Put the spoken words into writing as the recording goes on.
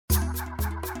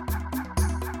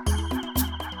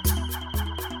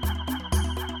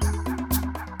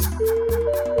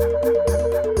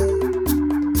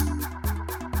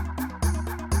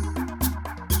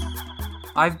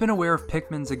I've been aware of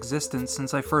Pikmin's existence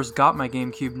since I first got my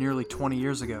GameCube nearly 20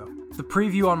 years ago. The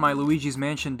preview on my Luigi's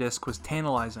Mansion disc was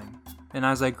tantalizing, and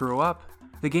as I grew up,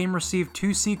 the game received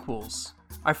 2 sequels.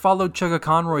 I followed Chugga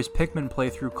Conroy's Pikmin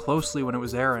playthrough closely when it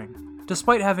was airing.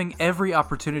 Despite having every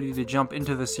opportunity to jump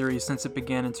into the series since it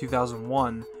began in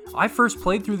 2001, I first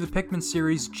played through the Pikmin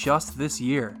series just this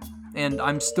year, and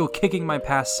I'm still kicking my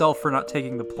past self for not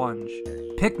taking the plunge.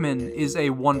 Pikmin is a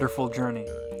wonderful journey.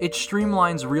 It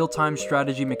streamlines real-time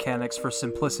strategy mechanics for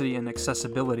simplicity and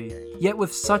accessibility, yet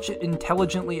with such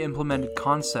intelligently implemented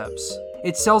concepts.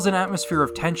 It sells an atmosphere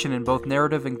of tension in both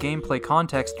narrative and gameplay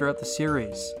context throughout the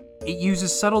series. It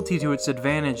uses subtlety to its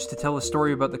advantage to tell a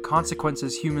story about the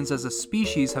consequences humans as a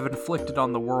species have inflicted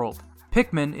on the world.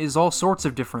 Pikmin is all sorts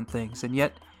of different things, and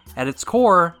yet, at its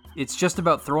core, it's just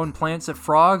about throwing plants at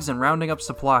frogs and rounding up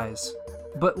supplies.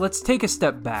 But let's take a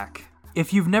step back.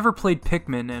 If you've never played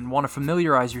Pikmin and want to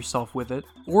familiarize yourself with it,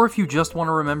 or if you just want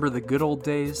to remember the good old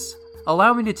days,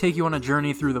 allow me to take you on a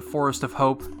journey through the Forest of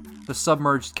Hope, the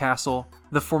submerged castle,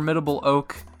 the formidable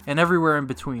oak, and everywhere in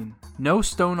between. No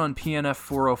stone on PNF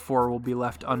 404 will be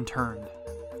left unturned.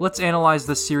 Let's analyze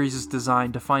this series'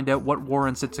 design to find out what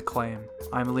warrants its acclaim.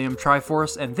 I'm Liam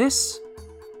Triforce, and this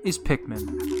is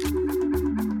Pikmin.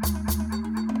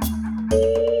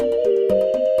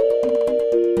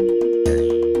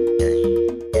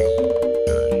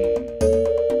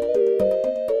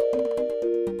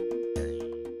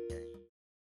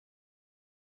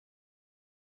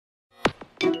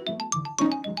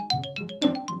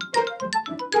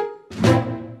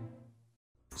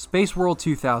 Space World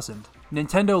 2000.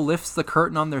 Nintendo lifts the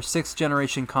curtain on their 6th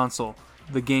generation console,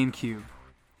 the GameCube.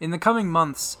 In the coming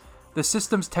months, the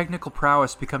system's technical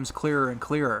prowess becomes clearer and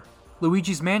clearer.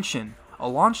 Luigi's Mansion, a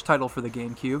launch title for the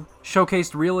GameCube,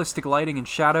 showcased realistic lighting and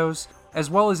shadows, as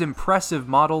well as impressive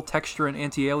model, texture, and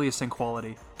anti-aliasing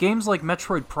quality. Games like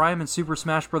Metroid Prime and Super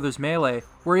Smash Bros. Melee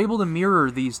were able to mirror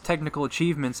these technical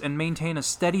achievements and maintain a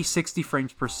steady 60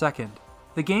 frames per second.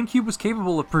 The GameCube was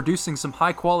capable of producing some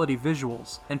high-quality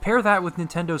visuals, and pair that with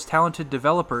Nintendo's talented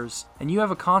developers, and you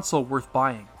have a console worth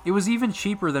buying. It was even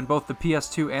cheaper than both the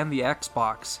PS2 and the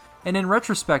Xbox, and in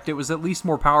retrospect it was at least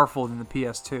more powerful than the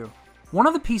PS2. One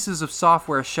of the pieces of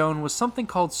software shown was something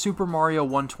called Super Mario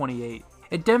 128.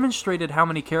 It demonstrated how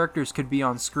many characters could be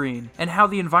on screen, and how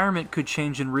the environment could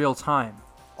change in real time,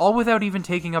 all without even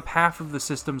taking up half of the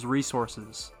system's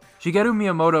resources. Shigeru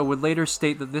Miyamoto would later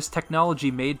state that this technology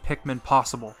made Pikmin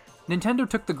possible. Nintendo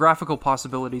took the graphical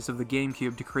possibilities of the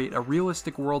GameCube to create a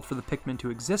realistic world for the Pikmin to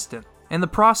exist in, and the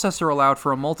processor allowed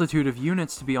for a multitude of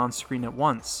units to be on screen at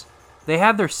once. They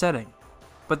had their setting,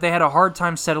 but they had a hard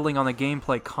time settling on the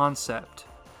gameplay concept.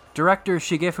 Director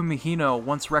Shigefumi Hino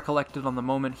once recollected on the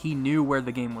moment he knew where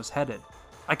the game was headed.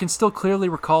 I can still clearly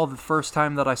recall the first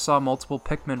time that I saw multiple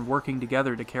Pikmin working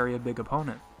together to carry a big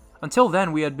opponent. Until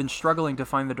then, we had been struggling to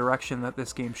find the direction that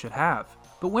this game should have,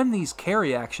 but when these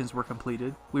carry actions were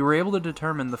completed, we were able to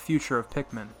determine the future of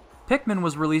Pikmin. Pikmin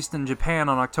was released in Japan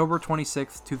on October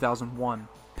 26, 2001.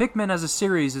 Pikmin as a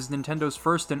series is Nintendo's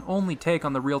first and only take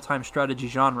on the real-time strategy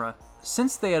genre,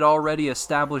 since they had already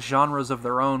established genres of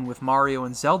their own with Mario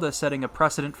and Zelda setting a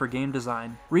precedent for game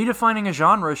design. Redefining a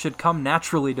genre should come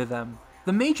naturally to them.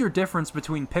 The major difference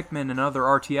between Pikmin and other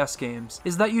RTS games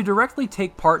is that you directly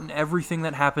take part in everything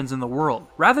that happens in the world,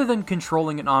 rather than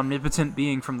controlling an omnipotent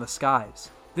being from the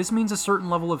skies. This means a certain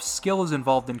level of skill is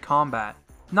involved in combat,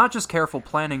 not just careful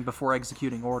planning before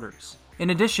executing orders.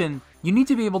 In addition, you need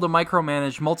to be able to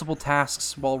micromanage multiple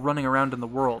tasks while running around in the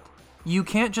world. You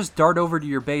can't just dart over to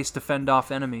your base to fend off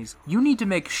enemies. You need to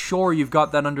make sure you've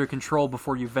got that under control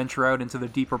before you venture out into the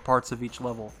deeper parts of each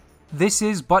level. This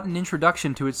is but an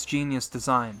introduction to its genius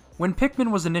design. When Pikmin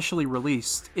was initially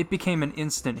released, it became an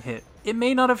instant hit. It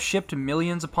may not have shipped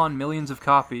millions upon millions of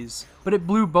copies, but it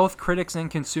blew both critics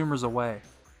and consumers away.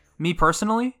 Me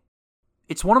personally,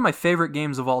 it's one of my favorite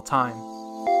games of all time.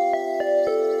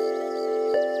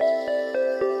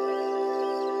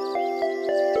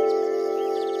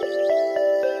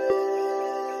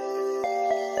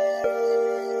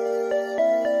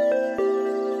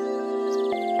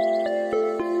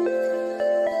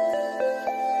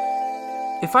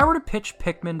 If I were to pitch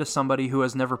Pikmin to somebody who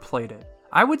has never played it,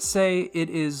 I would say it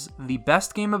is the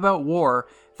best game about war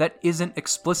that isn't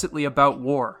explicitly about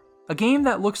war. A game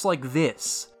that looks like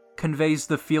this conveys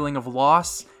the feeling of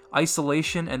loss,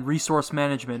 isolation, and resource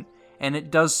management, and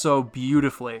it does so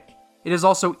beautifully. It is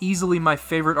also easily my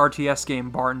favorite RTS game,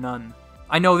 bar none.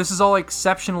 I know this is all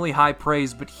exceptionally high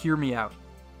praise, but hear me out.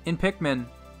 In Pikmin,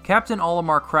 Captain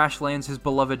Olimar crash lands his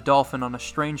beloved dolphin on a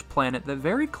strange planet that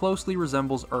very closely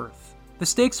resembles Earth. The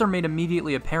stakes are made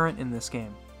immediately apparent in this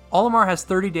game. Olimar has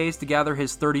 30 days to gather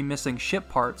his 30 missing ship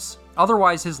parts,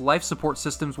 otherwise his life support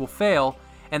systems will fail,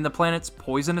 and the planet's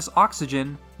poisonous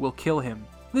oxygen will kill him.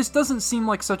 This doesn't seem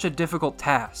like such a difficult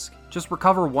task. Just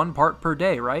recover 1 part per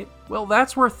day, right? Well,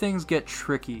 that's where things get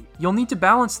tricky. You'll need to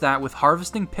balance that with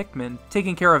harvesting Pikmin,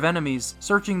 taking care of enemies,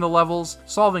 searching the levels,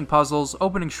 solving puzzles,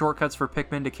 opening shortcuts for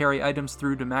Pikmin to carry items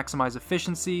through to maximize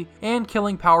efficiency, and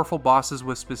killing powerful bosses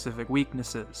with specific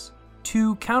weaknesses.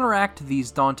 To counteract these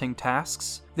daunting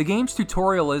tasks, the game's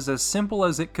tutorial is as simple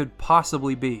as it could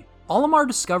possibly be. Olimar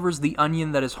discovers the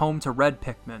onion that is home to red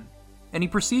Pikmin, and he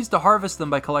proceeds to harvest them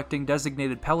by collecting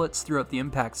designated pellets throughout the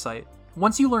impact site.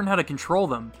 Once you learn how to control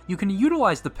them, you can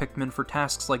utilize the Pikmin for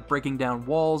tasks like breaking down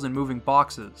walls and moving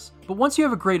boxes. But once you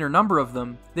have a greater number of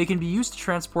them, they can be used to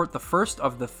transport the first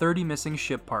of the 30 missing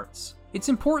ship parts. It's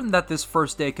important that this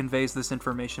first day conveys this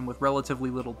information with relatively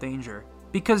little danger,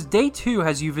 because day 2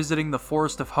 has you visiting the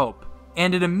Forest of Hope,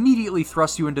 and it immediately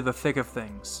thrusts you into the thick of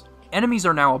things. Enemies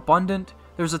are now abundant,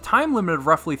 there's a time limit of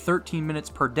roughly 13 minutes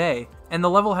per day, and the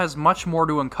level has much more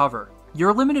to uncover.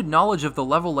 Your limited knowledge of the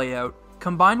level layout,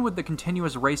 combined with the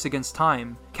continuous race against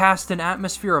time, cast an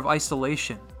atmosphere of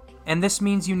isolation, and this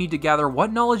means you need to gather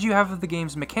what knowledge you have of the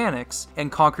game's mechanics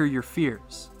and conquer your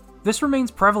fears. This remains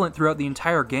prevalent throughout the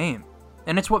entire game,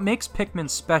 and it's what makes Pikmin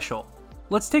special.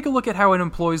 Let's take a look at how it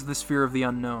employs this fear of the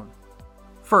unknown.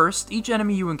 First, each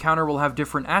enemy you encounter will have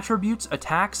different attributes,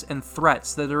 attacks, and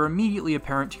threats that are immediately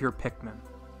apparent to your Pikmin.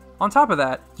 On top of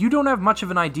that, you don't have much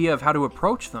of an idea of how to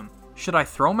approach them. Should I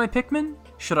throw my Pikmin?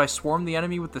 Should I swarm the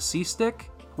enemy with the C-stick?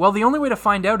 Well, the only way to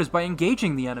find out is by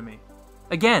engaging the enemy.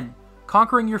 Again,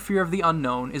 conquering your fear of the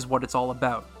unknown is what it's all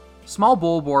about. Small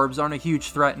Bulborbs aren't a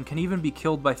huge threat and can even be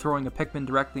killed by throwing a Pikmin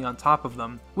directly on top of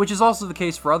them, which is also the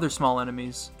case for other small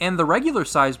enemies. And the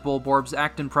regular-sized Bulborbs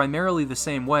act in primarily the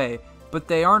same way, but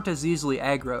they aren't as easily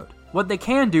aggroed. What they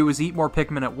can do is eat more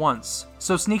Pikmin at once,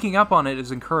 so sneaking up on it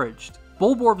is encouraged.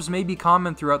 Bulborbs may be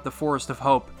common throughout the Forest of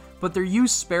Hope, but they're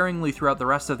used sparingly throughout the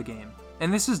rest of the game,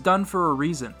 and this is done for a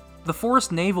reason. The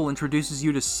Forest Navel introduces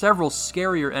you to several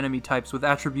scarier enemy types with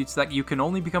attributes that you can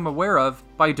only become aware of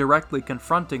by directly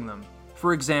confronting them.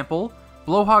 For example,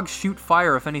 Blowhogs shoot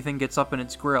fire if anything gets up in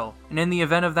its grill, and in the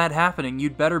event of that happening,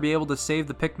 you'd better be able to save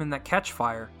the Pikmin that catch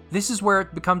fire. This is where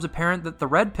it becomes apparent that the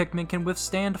red Pikmin can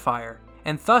withstand fire,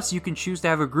 and thus you can choose to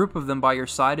have a group of them by your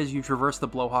side as you traverse the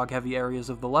Blowhog-heavy areas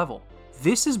of the level.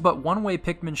 This is but one way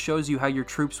Pikmin shows you how your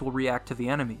troops will react to the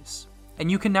enemies, and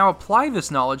you can now apply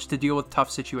this knowledge to deal with tough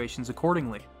situations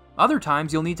accordingly. Other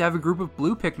times, you'll need to have a group of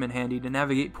blue Pikmin handy to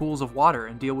navigate pools of water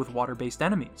and deal with water-based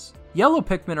enemies. Yellow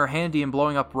Pikmin are handy in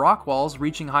blowing up rock walls,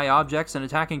 reaching high objects, and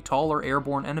attacking tall or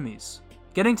airborne enemies.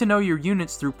 Getting to know your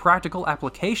units through practical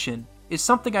application is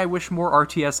something I wish more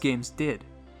RTS games did.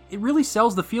 It really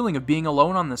sells the feeling of being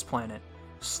alone on this planet,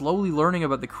 slowly learning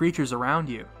about the creatures around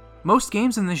you. Most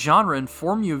games in this genre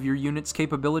inform you of your unit's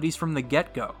capabilities from the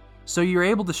get-go, so you're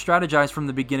able to strategize from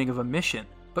the beginning of a mission.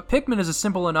 But Pikmin is a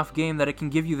simple enough game that it can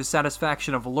give you the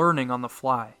satisfaction of learning on the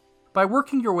fly. By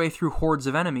working your way through hordes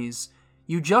of enemies,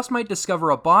 you just might discover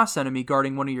a boss enemy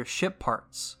guarding one of your ship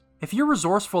parts. If you're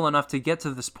resourceful enough to get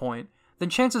to this point, then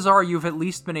chances are you've at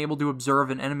least been able to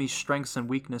observe an enemy's strengths and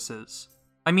weaknesses.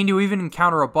 I mean, to even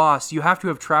encounter a boss, you have to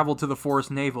have traveled to the Forest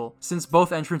Navel, since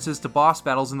both entrances to boss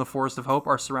battles in the Forest of Hope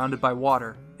are surrounded by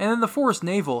water. And in the Forest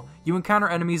Navel, you encounter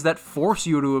enemies that force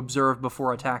you to observe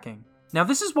before attacking. Now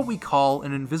this is what we call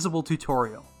an invisible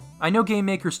tutorial. I know Game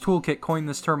Maker's Toolkit coined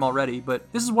this term already,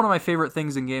 but this is one of my favorite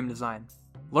things in game design.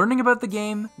 Learning about the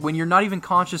game when you're not even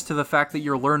conscious to the fact that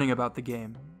you're learning about the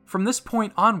game. From this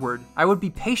point onward, I would be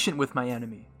patient with my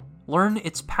enemy, learn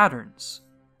its patterns.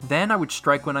 Then I would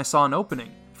strike when I saw an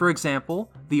opening. For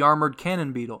example, the Armored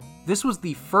Cannon Beetle. This was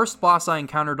the first boss I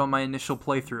encountered on my initial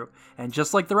playthrough, and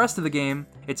just like the rest of the game,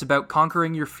 it's about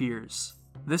conquering your fears.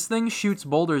 This thing shoots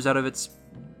boulders out of its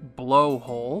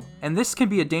blowhole, and this can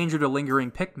be a danger to lingering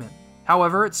Pikmin.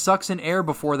 However, it sucks in air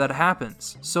before that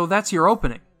happens, so that's your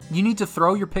opening. You need to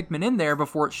throw your Pikmin in there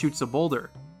before it shoots a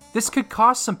boulder. This could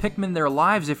cost some Pikmin their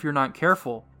lives if you're not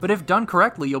careful, but if done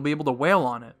correctly, you'll be able to wail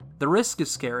on it. The risk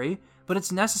is scary, but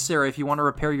it's necessary if you want to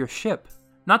repair your ship.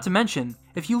 Not to mention,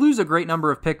 if you lose a great number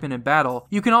of Pikmin in battle,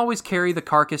 you can always carry the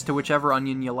carcass to whichever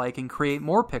onion you like and create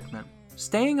more Pikmin.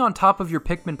 Staying on top of your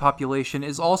Pikmin population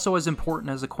is also as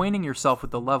important as acquainting yourself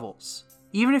with the levels.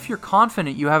 Even if you're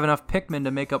confident you have enough Pikmin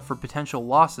to make up for potential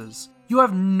losses, you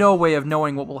have no way of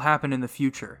knowing what will happen in the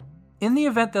future. In the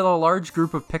event that a large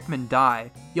group of Pikmin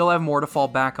die, you'll have more to fall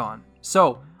back on.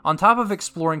 So, on top of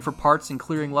exploring for parts and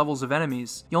clearing levels of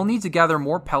enemies, you'll need to gather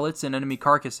more pellets and enemy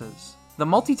carcasses. The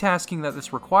multitasking that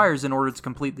this requires in order to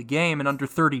complete the game in under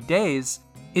 30 days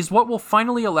is what will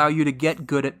finally allow you to get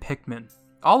good at Pikmin.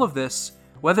 All of this,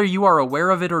 whether you are aware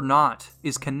of it or not,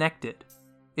 is connected.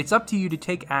 It's up to you to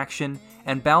take action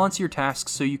and balance your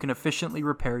tasks so you can efficiently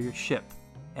repair your ship.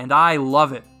 And I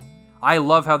love it. I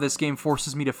love how this game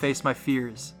forces me to face my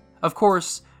fears. Of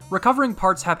course, recovering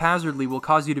parts haphazardly will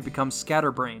cause you to become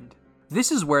scatterbrained.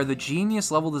 This is where the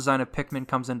genius level design of Pikmin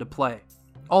comes into play.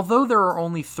 Although there are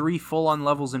only 3 full-on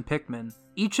levels in Pikmin,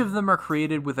 each of them are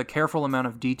created with a careful amount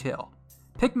of detail.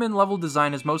 Pikmin level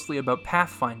design is mostly about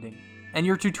pathfinding, and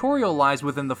your tutorial lies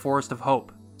within the Forest of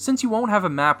Hope. Since you won't have a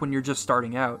map when you're just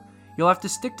starting out, you'll have to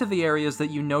stick to the areas that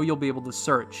you know you'll be able to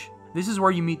search. This is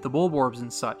where you meet the Bulborbs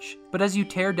and such, but as you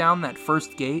tear down that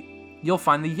first gate, you'll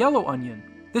find the Yellow Onion.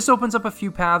 This opens up a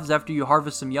few paths after you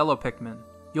harvest some yellow Pikmin.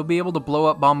 You'll be able to blow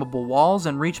up bombable walls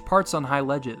and reach parts on high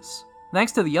ledges.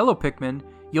 Thanks to the yellow Pikmin,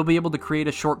 you'll be able to create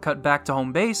a shortcut back to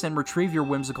home base and retrieve your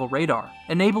whimsical radar,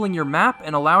 enabling your map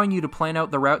and allowing you to plan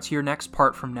out the route to your next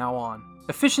part from now on.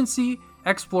 Efficiency,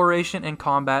 exploration, and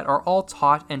combat are all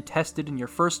taught and tested in your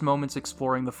first moments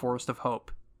exploring the Forest of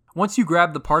Hope. Once you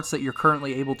grab the parts that you're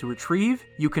currently able to retrieve,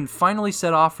 you can finally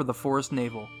set off for the Forest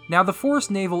Navel. Now, the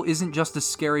Forest Navel isn't just a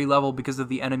scary level because of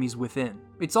the enemies within.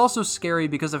 It's also scary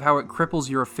because of how it cripples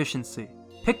your efficiency.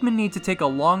 Pikmin need to take a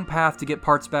long path to get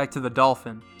parts back to the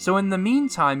Dolphin, so in the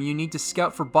meantime you need to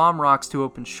scout for bomb rocks to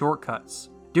open shortcuts.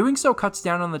 Doing so cuts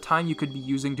down on the time you could be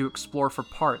using to explore for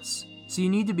parts, so you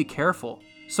need to be careful.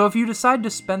 So if you decide to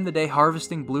spend the day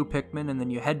harvesting blue Pikmin and then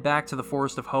you head back to the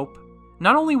Forest of Hope,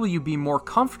 not only will you be more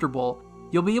comfortable,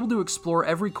 you'll be able to explore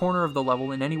every corner of the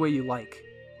level in any way you like.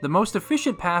 The most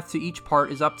efficient path to each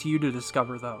part is up to you to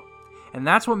discover though, and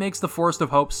that's what makes the Forest of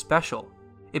Hope special.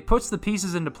 It puts the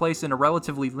pieces into place in a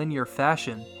relatively linear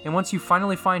fashion, and once you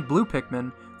finally find blue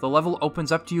Pikmin, the level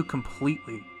opens up to you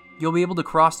completely. You'll be able to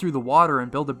cross through the water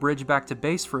and build a bridge back to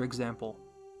base, for example.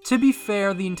 To be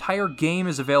fair, the entire game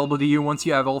is available to you once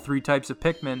you have all 3 types of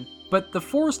Pikmin, but the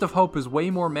Forest of Hope is way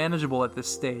more manageable at this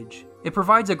stage. It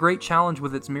provides a great challenge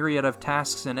with its myriad of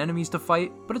tasks and enemies to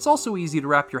fight, but it's also easy to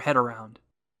wrap your head around.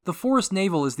 The Forest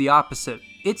Navel is the opposite.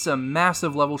 It's a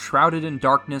massive level shrouded in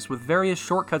darkness with various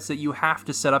shortcuts that you have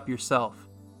to set up yourself.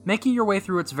 Making your way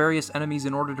through its various enemies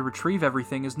in order to retrieve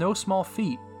everything is no small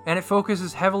feat, and it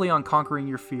focuses heavily on conquering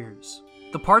your fears.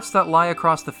 The parts that lie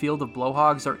across the field of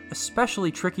blowhogs are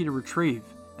especially tricky to retrieve,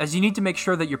 as you need to make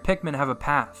sure that your Pikmin have a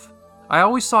path. I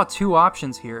always saw 2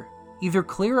 options here. Either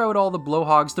clear out all the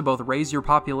blowhogs to both raise your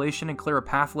population and clear a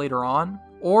path later on,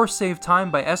 or save time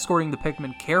by escorting the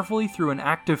Pikmin carefully through an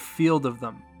active field of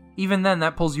them. Even then,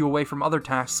 that pulls you away from other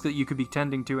tasks that you could be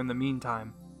tending to in the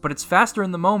meantime. But it's faster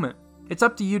in the moment. It's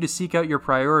up to you to seek out your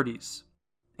priorities.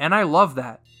 And I love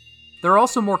that. There are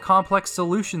also more complex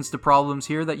solutions to problems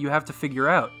here that you have to figure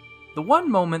out. The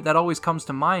one moment that always comes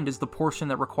to mind is the portion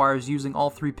that requires using all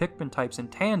 3 Pikmin types in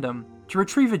tandem to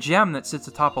retrieve a gem that sits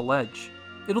atop a ledge.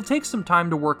 It'll take some time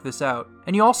to work this out,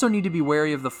 and you also need to be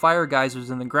wary of the fire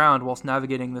geysers in the ground whilst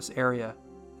navigating this area.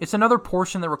 It's another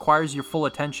portion that requires your full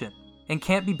attention, and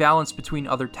can't be balanced between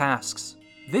other tasks.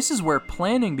 This is where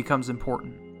planning becomes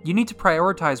important. You need to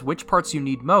prioritize which parts you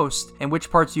need most, and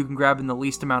which parts you can grab in the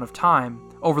least amount of time,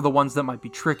 over the ones that might be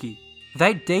tricky.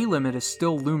 That day limit is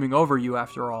still looming over you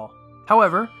after all.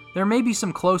 However, there may be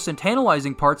some close and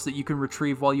tantalizing parts that you can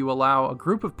retrieve while you allow a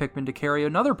group of Pikmin to carry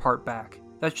another part back.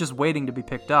 That's just waiting to be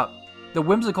picked up. The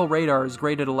whimsical radar is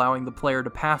great at allowing the player to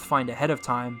pathfind ahead of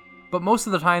time, but most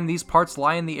of the time these parts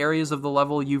lie in the areas of the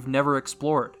level you've never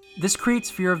explored. This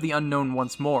creates fear of the unknown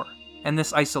once more, and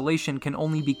this isolation can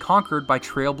only be conquered by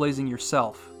trailblazing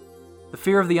yourself. The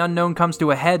fear of the unknown comes to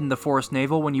a head in the Forest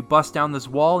Navel when you bust down this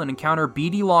wall and encounter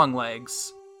beady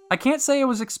longlegs. I can't say I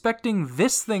was expecting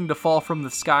this thing to fall from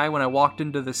the sky when I walked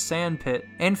into this sand pit,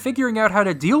 and figuring out how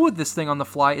to deal with this thing on the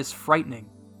fly is frightening.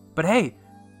 But hey,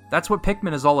 that's what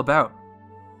Pikmin is all about.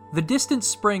 The Distant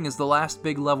Spring is the last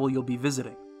big level you'll be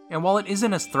visiting, and while it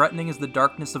isn't as threatening as the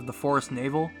darkness of the Forest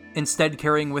Navel, instead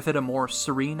carrying with it a more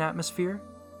serene atmosphere,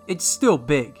 it's still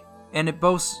big, and it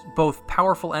boasts both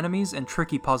powerful enemies and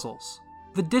tricky puzzles.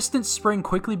 The Distant Spring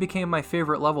quickly became my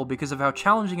favorite level because of how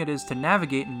challenging it is to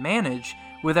navigate and manage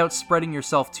without spreading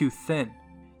yourself too thin.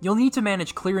 You'll need to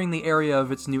manage clearing the area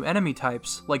of its new enemy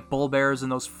types, like bullbears and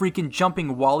those freaking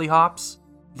jumping wallyhops.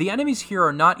 The enemies here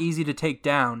are not easy to take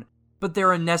down, but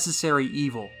they're a necessary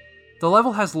evil. The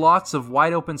level has lots of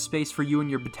wide open space for you and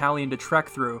your battalion to trek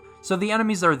through, so the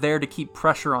enemies are there to keep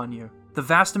pressure on you. The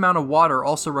vast amount of water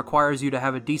also requires you to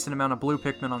have a decent amount of blue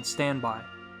Pikmin on standby,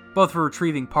 both for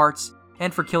retrieving parts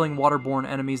and for killing waterborne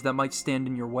enemies that might stand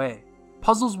in your way.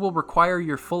 Puzzles will require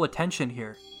your full attention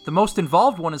here. The most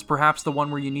involved one is perhaps the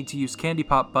one where you need to use candy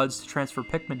pop buds to transfer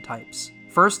Pikmin types.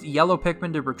 First, yellow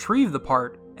Pikmin to retrieve the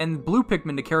part, and blue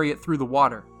Pikmin to carry it through the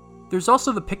water. There's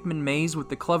also the Pikmin maze with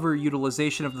the clever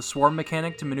utilization of the swarm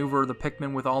mechanic to maneuver the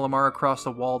Pikmin with Olimar across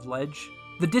a walled ledge.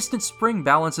 The distant spring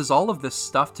balances all of this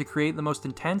stuff to create the most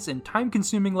intense and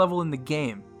time-consuming level in the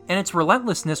game, and its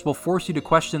relentlessness will force you to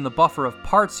question the buffer of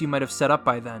parts you might have set up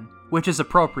by then, which is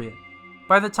appropriate.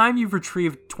 By the time you've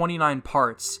retrieved 29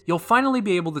 parts, you'll finally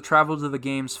be able to travel to the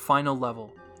game's final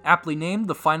level, aptly named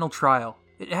the Final Trial.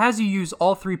 It has you use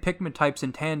all 3 Pikmin types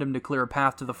in tandem to clear a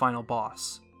path to the final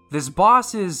boss. This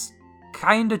boss is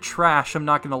kinda trash, I'm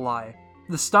not gonna lie.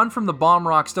 The stun from the bomb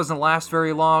rocks doesn't last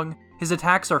very long, his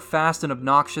attacks are fast and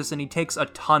obnoxious, and he takes a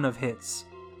ton of hits.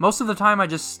 Most of the time I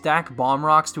just stack bomb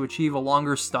rocks to achieve a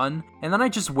longer stun, and then I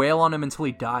just wail on him until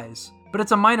he dies. But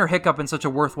it's a minor hiccup in such a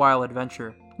worthwhile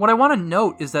adventure. What I want to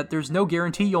note is that there's no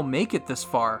guarantee you'll make it this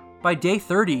far. By day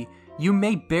 30, you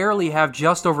may barely have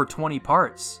just over 20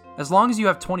 parts. As long as you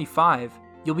have 25,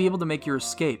 you'll be able to make your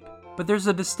escape. But there's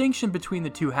a distinction between the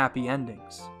 2 happy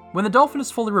endings. When the dolphin is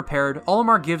fully repaired,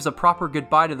 Olimar gives a proper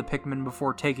goodbye to the Pikmin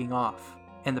before taking off,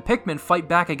 and the Pikmin fight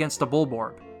back against a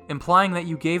Bulborb, implying that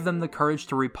you gave them the courage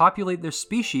to repopulate their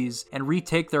species and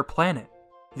retake their planet.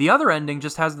 The other ending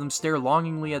just has them stare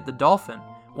longingly at the dolphin,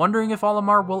 wondering if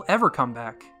Olimar will ever come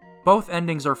back. Both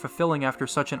endings are fulfilling after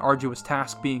such an arduous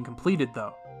task being completed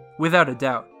though, without a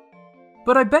doubt.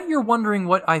 But I bet you're wondering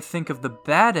what I think of the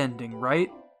bad ending,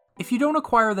 right? If you don't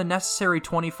acquire the necessary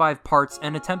 25 parts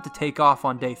and attempt to take off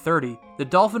on day 30, the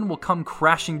dolphin will come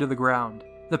crashing to the ground.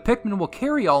 The Pikmin will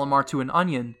carry Olimar to an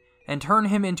onion and turn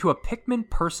him into a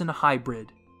Pikmin-person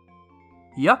hybrid.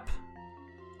 Yup.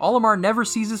 Olimar never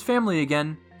sees his family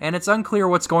again, and it's unclear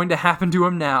what's going to happen to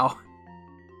him now.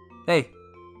 Hey,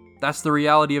 that's the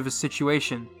reality of his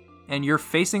situation, and you're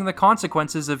facing the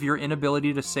consequences of your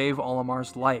inability to save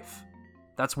Olimar's life.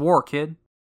 That's war, kid.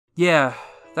 Yeah,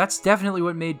 that's definitely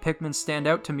what made Pikmin stand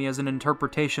out to me as an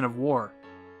interpretation of war.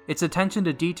 Its attention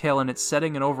to detail and its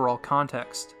setting and overall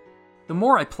context. The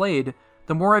more I played,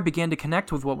 the more I began to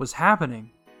connect with what was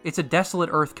happening. It's a desolate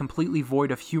Earth completely void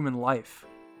of human life.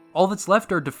 All that's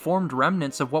left are deformed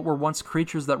remnants of what were once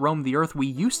creatures that roamed the Earth we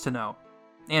used to know.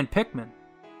 And Pikmin.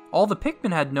 All the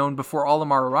Pikmin had known before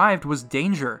Olimar arrived was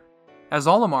danger. As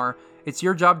Olimar, it's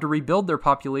your job to rebuild their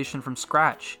population from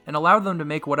scratch, and allow them to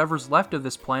make whatever's left of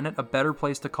this planet a better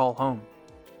place to call home.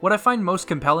 What I find most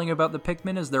compelling about the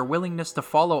Pikmin is their willingness to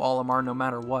follow Olimar no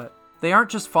matter what. They aren't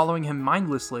just following him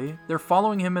mindlessly, they're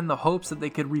following him in the hopes that they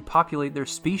could repopulate their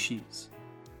species.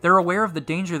 They're aware of the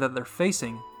danger that they're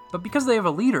facing, but because they have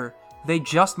a leader, they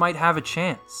just might have a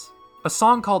chance. A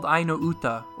song called Ai no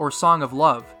Uta, or Song of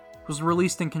Love, was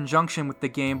released in conjunction with the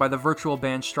game by the virtual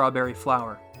band Strawberry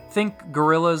Flower. Think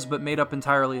gorillas, but made up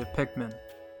entirely of Pikmin.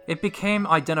 It became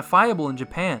identifiable in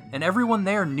Japan, and everyone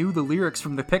there knew the lyrics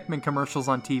from the Pikmin commercials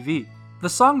on TV. The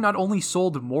song not only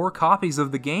sold more copies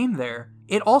of the game there,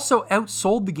 it also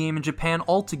outsold the game in Japan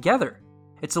altogether.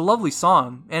 It's a lovely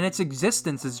song, and its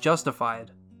existence is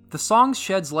justified. The song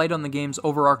sheds light on the game's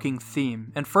overarching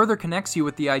theme, and further connects you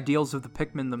with the ideals of the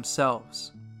Pikmin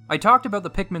themselves. I talked about the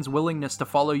Pikmin's willingness to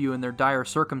follow you in their dire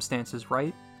circumstances,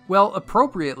 right? Well,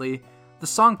 appropriately, the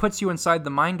song puts you inside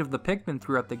the mind of the Pikmin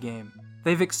throughout the game.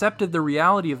 They've accepted the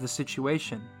reality of the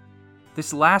situation.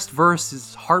 This last verse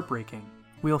is heartbreaking.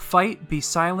 We'll fight, be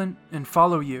silent, and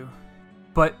follow you,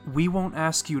 but we won't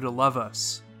ask you to love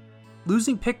us.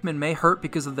 Losing Pikmin may hurt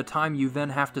because of the time you then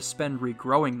have to spend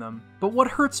regrowing them, but what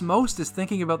hurts most is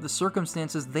thinking about the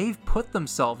circumstances they've put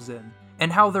themselves in,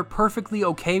 and how they're perfectly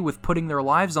okay with putting their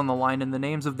lives on the line in the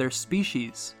names of their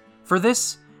species. For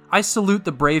this, I salute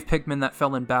the brave Pikmin that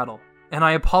fell in battle, and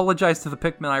I apologize to the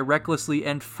Pikmin I recklessly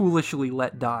and foolishly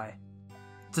let die.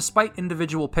 Despite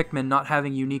individual Pikmin not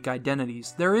having unique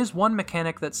identities, there is one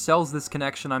mechanic that sells this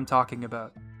connection I'm talking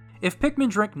about. If Pikmin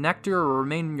drink nectar or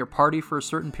remain in your party for a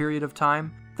certain period of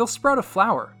time, they'll sprout a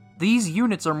flower. These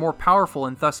units are more powerful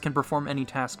and thus can perform any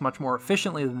task much more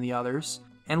efficiently than the others,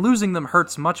 and losing them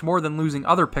hurts much more than losing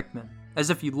other Pikmin, as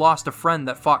if you'd lost a friend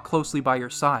that fought closely by your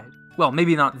side. Well,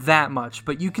 maybe not that much,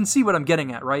 but you can see what I'm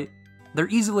getting at, right? They're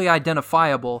easily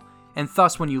identifiable, and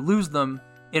thus when you lose them,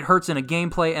 it hurts in a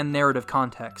gameplay and narrative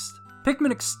context.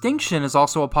 Pikmin extinction is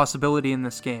also a possibility in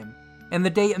this game, and the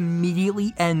day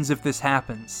immediately ends if this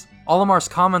happens. Olimar's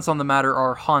comments on the matter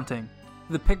are haunting.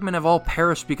 The Pikmin have all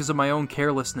perished because of my own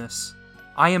carelessness.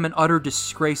 I am an utter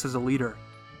disgrace as a leader.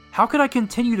 How could I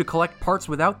continue to collect parts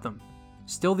without them?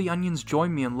 Still the onions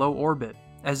join me in low orbit,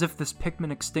 as if this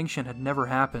Pikmin extinction had never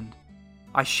happened.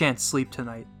 I shan't sleep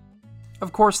tonight.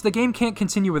 Of course, the game can't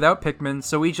continue without Pikmin,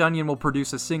 so each onion will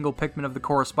produce a single Pikmin of the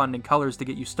corresponding colors to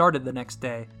get you started the next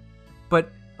day.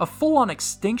 But A full-on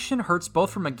extinction hurts both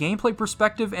from a gameplay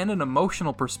perspective and an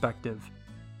emotional perspective.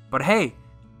 But hey,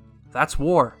 that's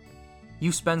war.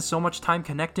 You spend so much time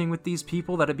connecting with these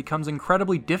people that it becomes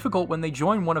incredibly difficult when they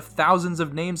join one of thousands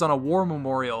of names on a war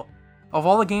memorial. Of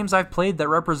all the games I've played that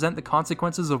represent the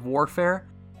consequences of warfare,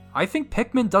 I think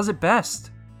Pikmin does it best.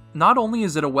 Not only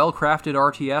is it a well-crafted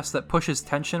RTS that pushes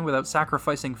tension without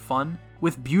sacrificing fun,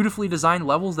 with beautifully designed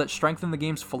levels that strengthen the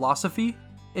game's philosophy,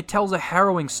 it tells a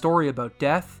harrowing story about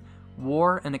death,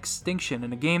 war, and extinction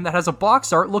in a game that has a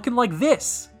box art looking like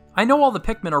this. I know all the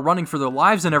Pikmin are running for their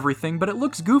lives and everything, but it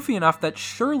looks goofy enough that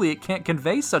surely it can't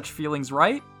convey such feelings,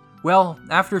 right? Well,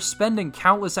 after spending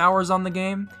countless hours on the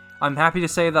game, I'm happy to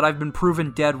say that I've been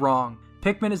proven dead wrong.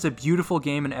 Pikmin is a beautiful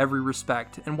game in every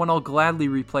respect, and one I'll gladly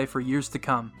replay for years to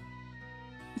come.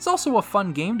 It's also a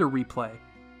fun game to replay.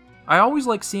 I always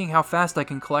like seeing how fast I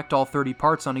can collect all 30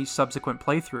 parts on each subsequent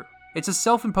playthrough. It's a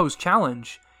self-imposed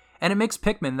challenge, and it makes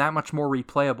Pikmin that much more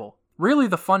replayable. Really,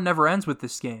 the fun never ends with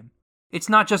this game. It's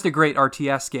not just a great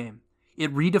RTS game.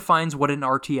 It redefines what an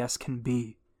RTS can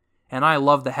be, and I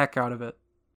love the heck out of it.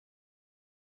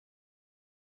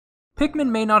 Pikmin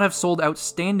may not have sold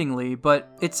outstandingly, but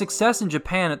its success in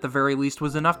Japan at the very least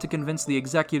was enough to convince the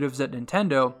executives at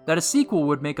Nintendo that a sequel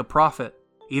would make a profit.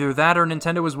 Either that or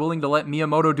Nintendo is willing to let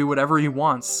Miyamoto do whatever he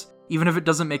wants, even if it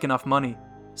doesn't make enough money.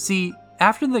 See,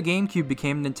 after the GameCube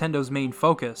became Nintendo's main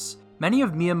focus, many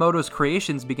of Miyamoto's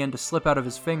creations began to slip out of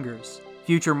his fingers.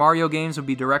 Future Mario games would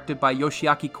be directed by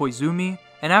Yoshiaki Koizumi,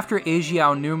 and after Eiji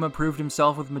Aonuma proved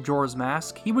himself with Majora's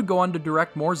Mask, he would go on to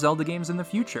direct more Zelda games in the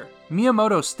future.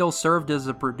 Miyamoto still served as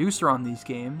a producer on these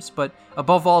games, but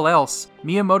above all else,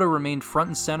 Miyamoto remained front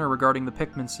and center regarding the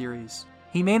Pikmin series.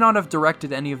 He may not have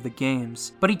directed any of the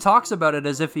games, but he talks about it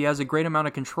as if he has a great amount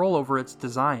of control over its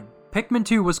design. Pikmin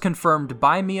 2 was confirmed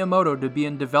by Miyamoto to be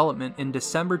in development in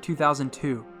December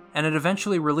 2002, and it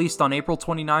eventually released on April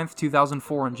 29,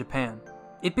 2004 in Japan.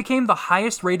 It became the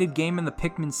highest rated game in the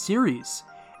Pikmin series,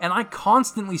 and I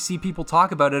constantly see people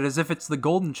talk about it as if it's the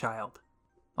golden child.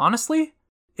 Honestly,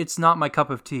 it's not my cup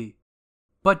of tea.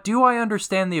 But do I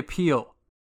understand the appeal?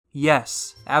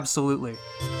 Yes, absolutely.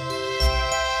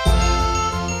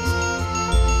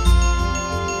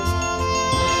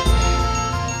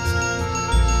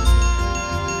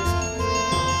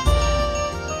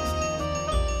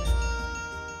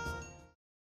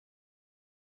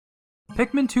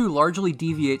 Pikmin 2 largely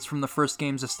deviates from the first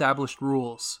game's established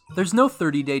rules. There's no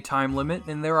 30-day time limit,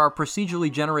 and there are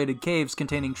procedurally generated caves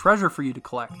containing treasure for you to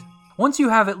collect. Once you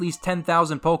have at least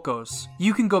 10,000 Pokos,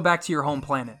 you can go back to your home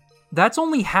planet. That's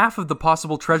only half of the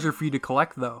possible treasure for you to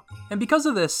collect though, and because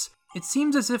of this, it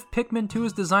seems as if Pikmin 2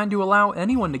 is designed to allow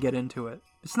anyone to get into it.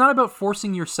 It's not about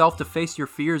forcing yourself to face your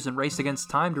fears and race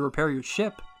against time to repair your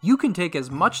ship. You can take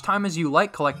as much time as you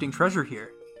like collecting treasure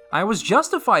here. I was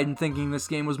justified in thinking this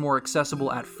game was more accessible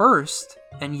at first,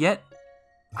 and yet,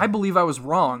 I believe I was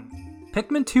wrong.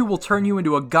 Pikmin 2 will turn you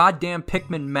into a goddamn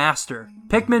Pikmin master.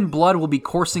 Pikmin blood will be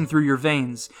coursing through your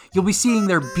veins. You'll be seeing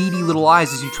their beady little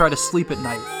eyes as you try to sleep at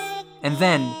night. And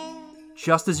then,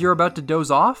 just as you're about to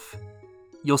doze off,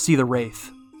 you'll see the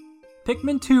Wraith.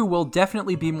 Pikmin 2 will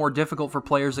definitely be more difficult for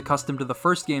players accustomed to the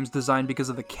first game's design because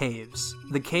of the caves.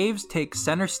 The caves take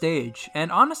center stage,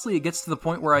 and honestly it gets to the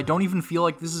point where I don't even feel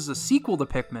like this is a sequel to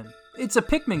Pikmin. It's a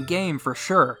Pikmin game for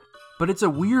sure, but it's a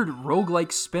weird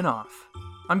roguelike spin-off.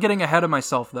 I'm getting ahead of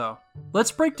myself though.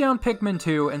 Let's break down Pikmin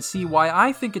 2 and see why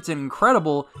I think it's an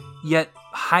incredible, yet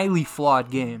highly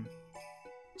flawed game.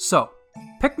 So,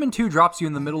 Pikmin 2 drops you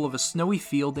in the middle of a snowy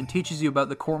field and teaches you about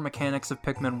the core mechanics of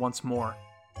Pikmin once more.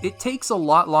 It takes a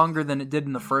lot longer than it did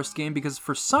in the first game because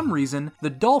for some reason, the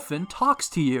dolphin talks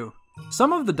to you.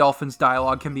 Some of the dolphin's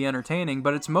dialogue can be entertaining,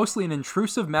 but it's mostly an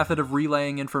intrusive method of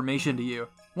relaying information to you.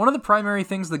 One of the primary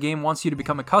things the game wants you to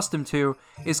become accustomed to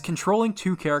is controlling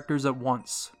two characters at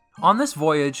once. On this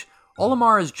voyage,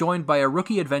 Olimar is joined by a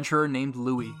rookie adventurer named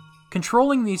Louis.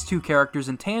 Controlling these two characters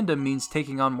in tandem means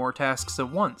taking on more tasks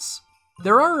at once.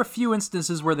 There are a few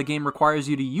instances where the game requires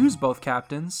you to use both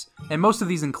captains, and most of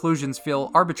these inclusions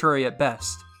feel arbitrary at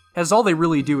best, as all they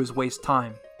really do is waste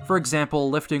time. For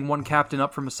example, lifting one captain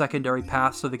up from a secondary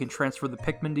path so they can transfer the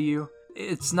Pikmin to you.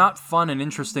 It's not fun and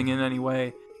interesting in any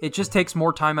way, it just takes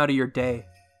more time out of your day.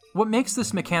 What makes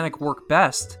this mechanic work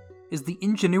best is the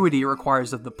ingenuity it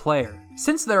requires of the player.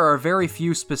 Since there are very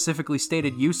few specifically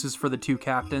stated uses for the two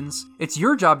captains, it's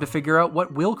your job to figure out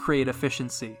what will create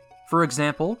efficiency. For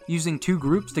example, using two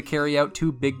groups to carry out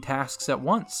two big tasks at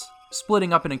once,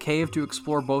 splitting up in a cave to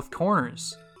explore both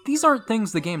corners. These aren't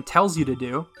things the game tells you to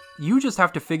do, you just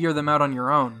have to figure them out on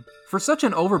your own. For such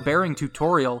an overbearing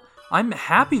tutorial, I'm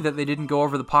happy that they didn't go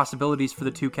over the possibilities for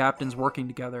the two captains working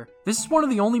together. This is one of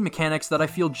the only mechanics that I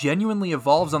feel genuinely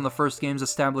evolves on the first game's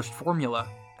established formula.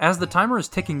 As the timer is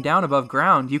ticking down above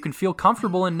ground, you can feel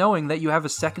comfortable in knowing that you have a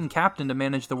second captain to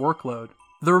manage the workload.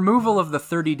 The removal of the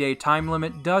 30-day time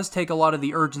limit does take a lot of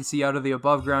the urgency out of the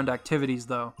above ground activities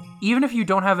though. Even if you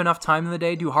don't have enough time in the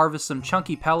day to harvest some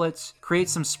chunky pellets, create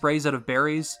some sprays out of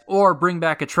berries, or bring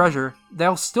back a treasure,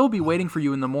 they'll still be waiting for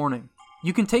you in the morning.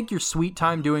 You can take your sweet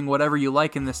time doing whatever you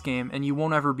like in this game and you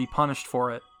won't ever be punished for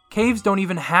it. Caves don't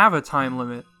even have a time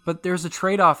limit, but there's a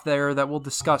trade-off there that we'll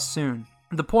discuss soon.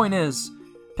 The point is,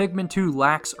 Pikmin 2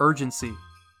 lacks urgency.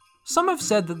 Some have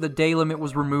said that the day limit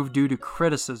was removed due to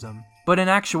criticism, but in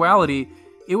actuality,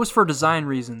 it was for design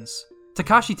reasons.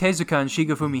 Takashi Tezuka and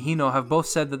Shigefumi Hino have both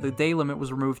said that the day limit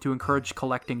was removed to encourage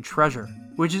collecting treasure,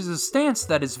 which is a stance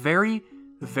that is very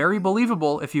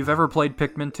believable if you've ever played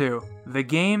Pikmin 2. The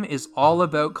game is all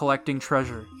about collecting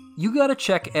treasure. You gotta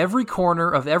check every corner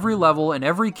of every level and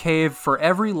every cave for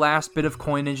every last bit of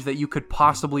coinage that you could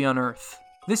possibly unearth.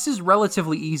 This is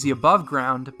relatively easy above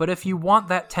ground, but if you want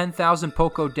that 10,000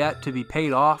 Poco debt to be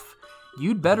paid off,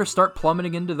 you'd better start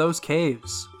plummeting into those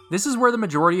caves. This is where the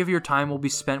majority of your time will be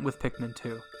spent with Pikmin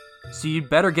 2, so you'd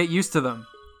better get used to them.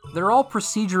 They're all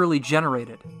procedurally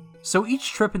generated, so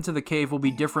each trip into the cave will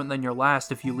be different than your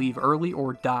last if you leave early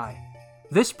or die.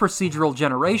 This procedural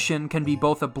generation can be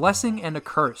both a blessing and a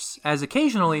curse, as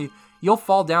occasionally, you'll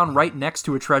fall down right next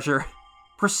to a treasure.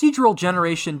 Procedural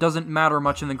generation doesn't matter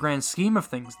much in the grand scheme of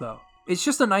things though. It's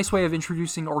just a nice way of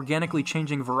introducing organically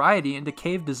changing variety into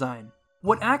cave design.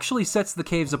 What actually sets the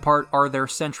caves apart are their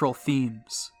central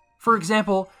themes. For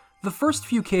example, the first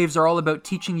few caves are all about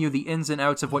teaching you the ins and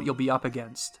outs of what you'll be up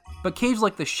against. But caves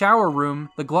like the Shower Room,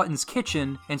 the Glutton's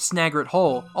Kitchen, and Snagret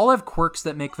Hole all have quirks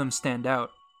that make them stand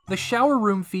out. The Shower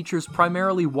Room features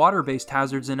primarily water-based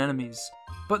hazards and enemies,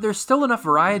 but there's still enough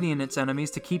variety in its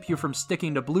enemies to keep you from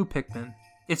sticking to blue Pikmin.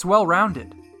 It's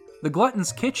well-rounded. The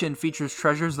Glutton's Kitchen features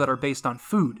treasures that are based on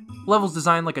food, levels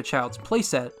designed like a child's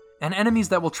playset, and enemies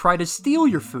that will try to steal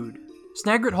your food.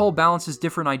 Snagret Hole balances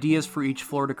different ideas for each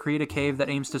floor to create a cave that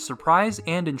aims to surprise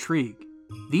and intrigue.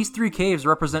 These three caves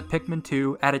represent Pikmin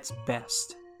 2 at its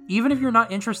best. Even if you're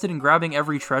not interested in grabbing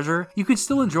every treasure, you can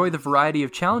still enjoy the variety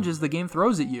of challenges the game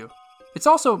throws at you. It's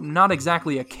also not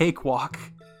exactly a cakewalk.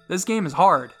 This game is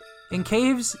hard. In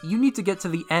caves, you need to get to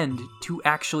the end to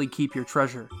actually keep your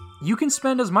treasure. You can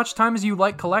spend as much time as you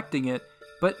like collecting it,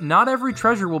 but not every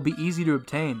treasure will be easy to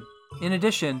obtain. In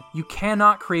addition, you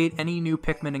cannot create any new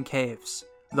Pikmin in caves.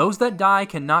 Those that die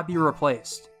cannot be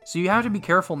replaced, so you have to be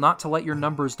careful not to let your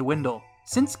numbers dwindle.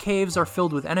 Since caves are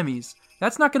filled with enemies,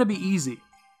 that's not going to be easy.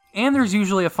 And there's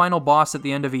usually a final boss at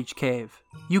the end of each cave.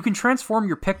 You can transform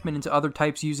your Pikmin into other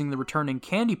types using the returning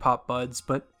Candy Pop buds,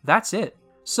 but that's it.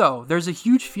 So, there's a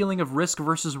huge feeling of risk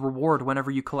versus reward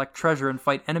whenever you collect treasure and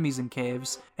fight enemies in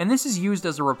caves, and this is used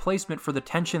as a replacement for the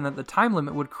tension that the time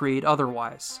limit would create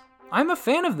otherwise. I'm a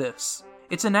fan of this!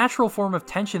 It's a natural form of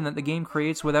tension that the game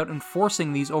creates without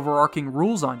enforcing these overarching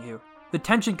rules on you. The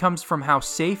tension comes from how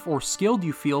safe or skilled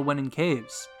you feel when in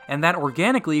caves, and that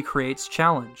organically creates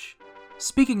challenge.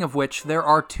 Speaking of which, there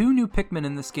are two new Pikmin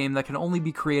in this game that can only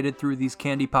be created through these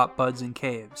Candy Pop buds in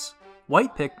caves.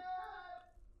 White Pikmin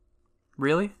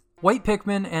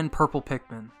and Purple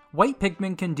Pikmin. White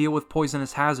Pikmin can deal with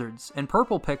poisonous hazards, and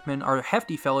Purple Pikmin are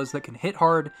hefty fellas that can hit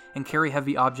hard and carry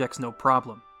heavy objects no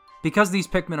problem. Because these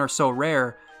Pikmin are so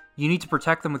rare, you need to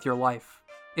protect them with your life.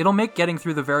 It'll make getting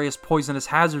through the various poisonous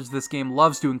hazards this game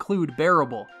loves to include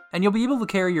bearable, and you'll be able to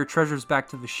carry your treasures back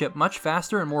to the ship much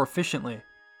faster and more efficiently.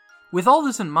 With all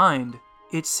this in mind,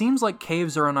 it seems like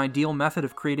caves are an ideal method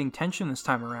of creating tension this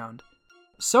time around.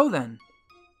 So then,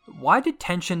 why did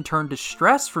tension turn to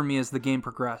stress for me as the game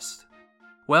progressed?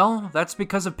 Well, that's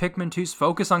because of Pikmin 2's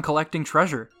focus on collecting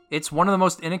treasure. It's one of the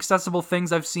most inaccessible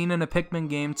things I've seen in a Pikmin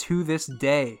game to this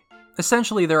day.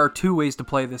 Essentially, there are two ways to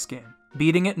play this game: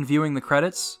 beating it and viewing the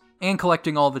credits, and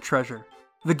collecting all the treasure.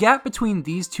 The gap between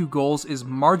these two goals is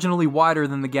marginally wider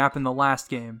than the gap in the last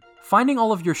game. Finding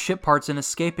all of your ship parts and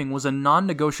escaping was a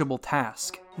non-negotiable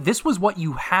task. This was what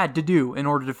you had to do in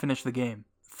order to finish the game.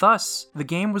 Thus, the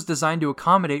game was designed to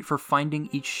accommodate for finding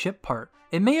each ship part.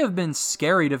 It may have been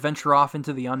scary to venture off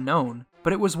into the unknown,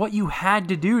 but it was what you had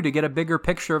to do to get a bigger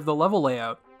picture of the level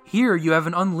layout. Here, you have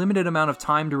an unlimited amount of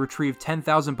time to retrieve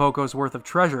 10,000 Pocos worth of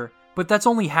treasure, but that's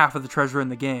only half of the treasure in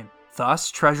the game.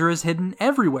 Thus, treasure is hidden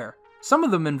everywhere, some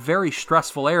of them in very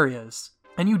stressful areas.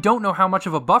 And you don't know how much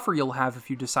of a buffer you'll have if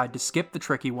you decide to skip the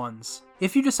tricky ones.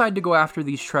 If you decide to go after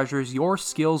these treasures, your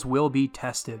skills will be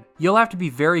tested. You'll have to be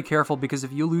very careful because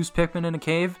if you lose Pikmin in a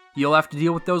cave, you'll have to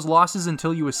deal with those losses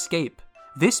until you escape.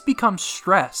 this becomes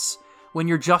stress when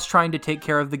you're just trying to take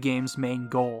care of the game's main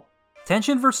goal.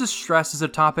 Tension versus stress is a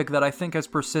topic that I think has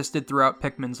persisted throughout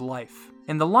Pikmin's life,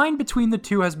 and the line between the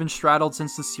two has been straddled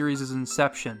since the series'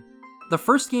 inception. The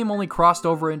first game only crossed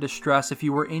over into stress if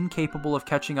you were incapable of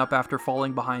catching up after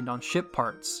falling behind on ship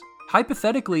parts.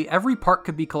 Hypothetically, every part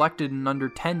could be collected in under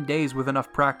 10 days with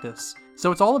enough practice,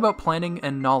 so it's all about planning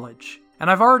and knowledge. And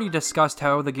I've already discussed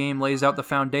how the game lays out the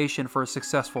foundation for a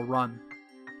successful run.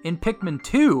 In Pikmin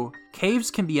 2, caves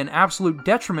can be an absolute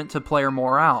detriment to player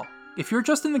morale. If you're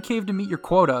just in the cave to meet your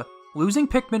quota, losing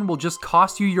Pikmin will just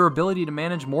cost you your ability to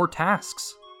manage more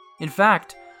tasks. In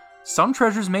fact, some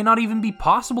treasures may not even be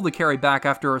possible to carry back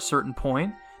after a certain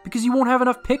point, because you won't have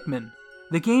enough Pikmin.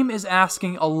 The game is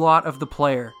asking a lot of the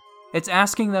player. It's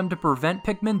asking them to prevent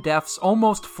Pikmin deaths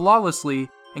almost flawlessly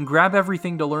and grab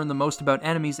everything to learn the most about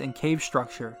enemies and cave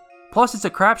structure. Plus, it's a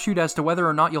crapshoot as to whether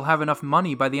or not you'll have enough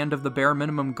money by the end of the bare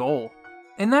minimum goal.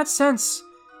 In that sense,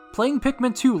 playing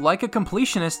Pikmin 2 like a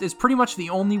completionist is pretty much the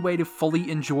only way to fully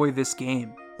enjoy this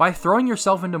game. By throwing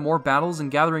yourself into more battles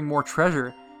and gathering more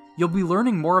treasure, you'll be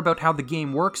learning more about how the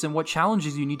game works and what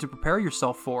challenges you need to prepare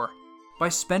yourself for. By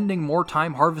spending more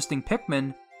time harvesting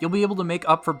Pikmin, you'll be able to make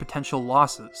up for potential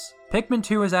losses. Pikmin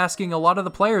 2 is asking a lot of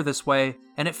the player this way,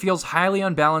 and it feels highly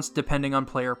unbalanced depending on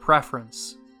player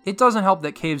preference. It doesn't help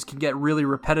that caves can get really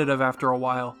repetitive after a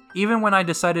while. Even when I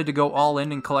decided to go all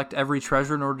in and collect every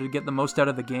treasure in order to get the most out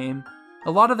of the game,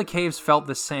 a lot of the caves felt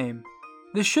the same.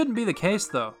 This shouldn't be the case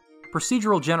though.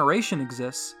 Procedural generation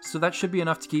exists, so that should be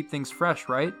enough to keep things fresh,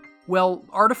 right? Well,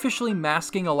 artificially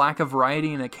masking a lack of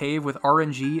variety in a cave with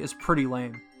RNG is pretty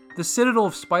lame. The Citadel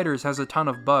of Spiders has a ton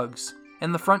of bugs,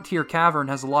 and the Frontier Cavern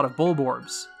has a lot of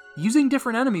bulborbs. Using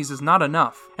different enemies is not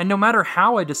enough, and no matter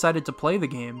how I decided to play the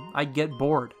game, I'd get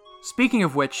bored. Speaking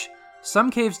of which, some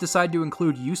caves decide to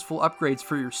include useful upgrades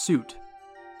for your suit.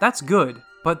 That's good,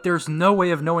 but there's no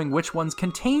way of knowing which ones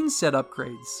contain said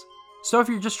upgrades. So if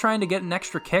you're just trying to get an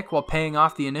extra kick while paying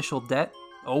off the initial debt,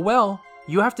 oh well,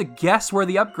 you have to guess where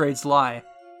the upgrades lie.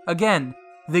 Again,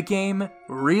 the game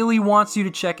really wants you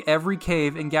to check every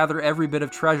cave and gather every bit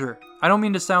of treasure. I don't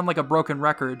mean to sound like a broken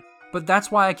record, but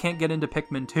that's why I can't get into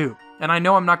Pikmin 2, and I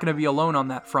know I'm not going to be alone on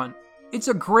that front. It's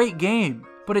a great game,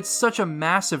 but it's such a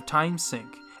massive time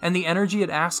sink, and the energy it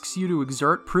asks you to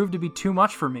exert proved to be too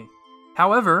much for me.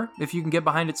 However, if you can get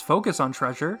behind its focus on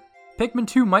treasure, Pikmin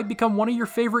 2 might become one of your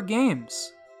favorite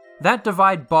games. That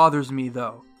divide bothers me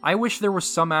though. I wish there was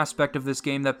some aspect of this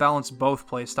game that balanced both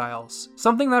playstyles.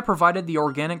 Something that provided the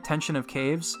organic tension of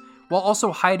caves, while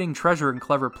also hiding treasure in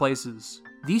clever places.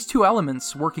 These two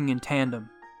elements working in tandem.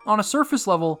 On a surface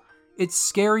level, it's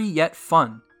scary yet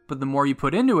fun, but the more you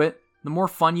put into it, the more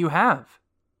fun you have.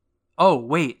 Oh,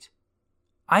 wait.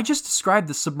 I just described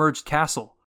the submerged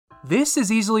castle. This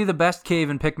is easily the best cave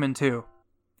in Pikmin 2.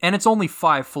 And it's only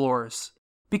 5 floors.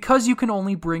 Because you can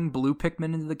only bring blue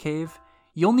Pikmin into the cave,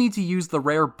 you'll need to use the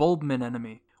rare Bulbmin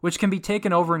enemy, which can be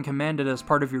taken over and commanded as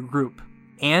part of your group.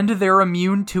 And they're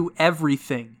immune to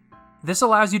everything. This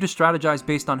allows you to strategize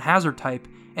based on hazard type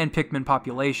and Pikmin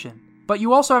population. But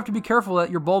you also have to be careful that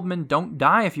your Bulbmin don't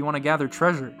die if you want to gather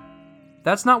treasure.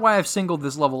 That's not why I've singled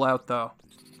this level out though.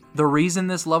 The reason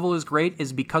this level is great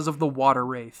is because of the Water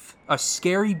Wraith, a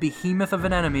scary behemoth of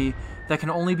an enemy that can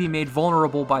only be made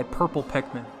vulnerable by purple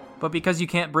Pikmin. But because you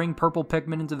can't bring purple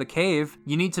Pikmin into the cave,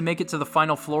 you need to make it to the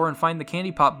final floor and find the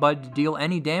Candy Pop Bud to deal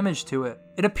any damage to it.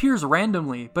 It appears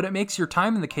randomly, but it makes your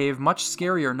time in the cave much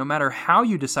scarier no matter how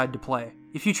you decide to play.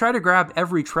 If you try to grab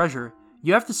every treasure,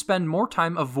 you have to spend more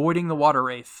time avoiding the Water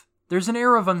Wraith. There's an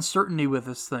air of uncertainty with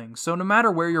this thing, so no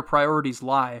matter where your priorities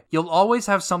lie, you'll always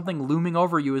have something looming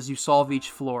over you as you solve each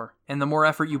floor. And the more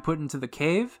effort you put into the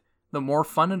cave, the more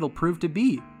fun it'll prove to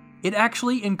be. It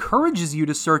actually encourages you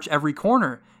to search every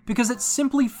corner, because it's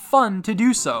simply fun to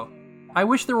do so. I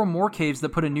wish there were more caves that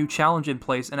put a new challenge in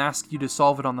place and asked you to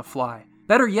solve it on the fly.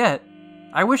 Better yet,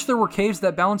 I wish there were caves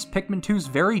that balanced Pikmin 2's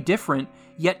very different,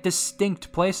 yet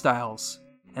distinct playstyles.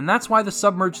 And that's why the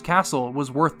submerged castle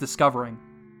was worth discovering.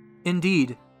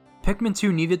 Indeed, Pikmin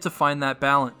 2 needed to find that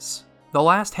balance. The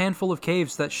last handful of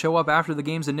caves that show up after the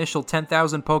game's initial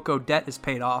 10,000 Poco debt is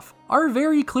paid off are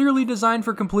very clearly designed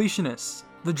for completionists.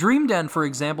 The Dream Den, for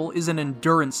example, is an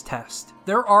endurance test.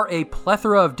 There are a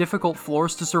plethora of difficult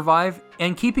floors to survive,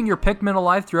 and keeping your Pikmin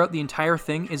alive throughout the entire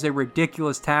thing is a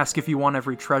ridiculous task if you want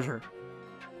every treasure.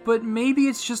 But maybe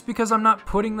it's just because I'm not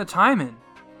putting the time in.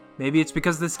 Maybe it's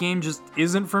because this game just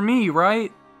isn't for me,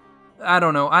 right? I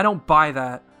don't know, I don't buy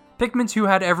that. Pikmin 2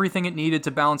 had everything it needed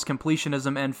to balance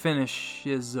completionism and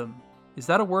finishism. Is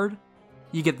that a word?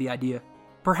 You get the idea.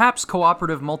 Perhaps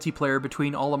cooperative multiplayer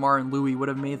between Olimar and Louie would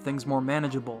have made things more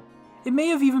manageable. It may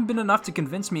have even been enough to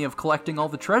convince me of collecting all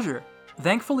the treasure.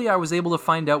 Thankfully, I was able to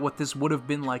find out what this would have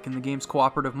been like in the game's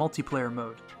cooperative multiplayer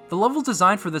mode. The levels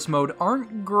designed for this mode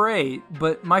aren't great,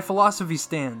 but my philosophy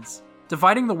stands.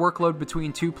 Dividing the workload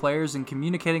between 2 players and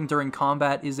communicating during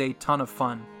combat is a ton of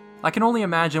fun. I can only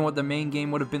imagine what the main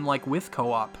game would have been like with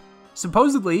co-op.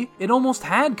 Supposedly, it almost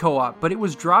had co-op, but it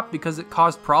was dropped because it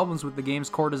caused problems with the game's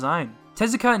core design.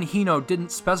 Tezuka and Hino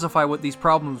didn't specify what these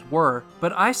problems were,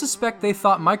 but I suspect they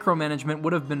thought micromanagement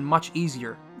would have been much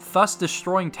easier, thus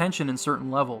destroying tension in certain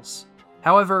levels.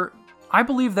 However, I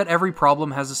believe that every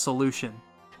problem has a solution,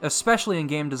 especially in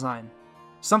game design.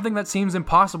 Something that seems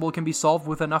impossible can be solved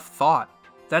with enough thought.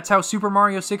 That's how Super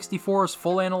Mario 64's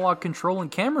full analog control and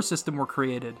camera system were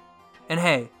created. And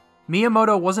hey,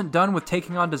 Miyamoto wasn't done with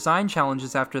taking on design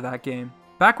challenges after that game.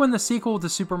 Back when the sequel to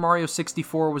Super Mario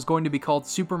 64 was going to be called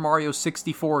Super Mario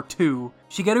 64 2,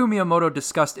 Shigeru Miyamoto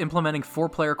discussed implementing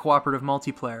 4-player cooperative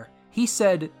multiplayer. He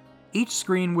said, each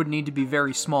screen would need to be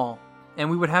very small, and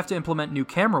we would have to implement new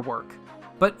camera work.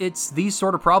 But it's these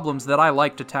sort of problems that I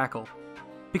like to tackle.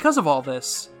 Because of all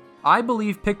this, I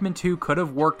believe Pikmin 2 could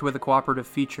have worked with a cooperative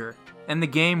feature, and the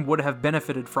game would have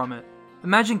benefited from it.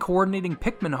 Imagine coordinating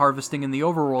Pikmin harvesting in the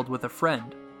overworld with a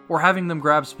friend, or having them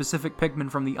grab specific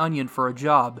Pikmin from the onion for a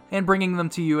job, and bringing them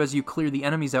to you as you clear the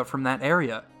enemies out from that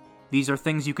area. These are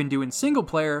things you can do in single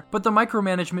player, but the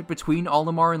micromanagement between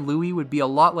Olimar and Louie would be a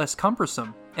lot less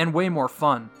cumbersome, and way more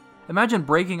fun. Imagine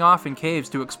breaking off in caves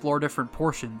to explore different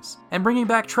portions, and bringing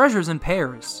back treasures in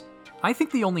pairs. I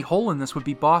think the only hole in this would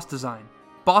be boss design.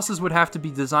 Bosses would have to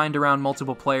be designed around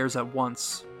multiple players at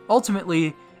once.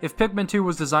 Ultimately, if Pikmin 2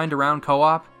 was designed around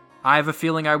co-op, I have a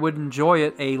feeling I would enjoy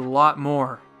it a lot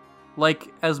more.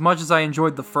 Like, as much as I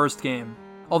enjoyed the first game,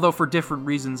 although for different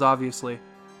reasons obviously.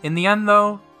 In the end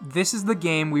though, this is the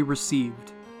game we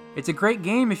received. It's a great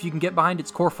game if you can get behind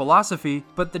its core philosophy,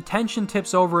 but the tension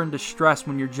tips over into stress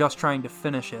when you're just trying to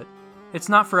finish it. It's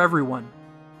not for everyone,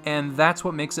 and that's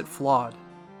what makes it flawed.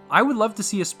 I would love to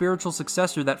see a spiritual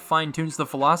successor that fine-tunes the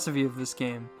philosophy of this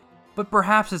game, but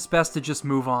perhaps it's best to just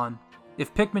move on.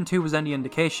 If Pikmin 2 was any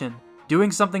indication,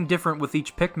 doing something different with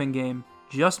each Pikmin game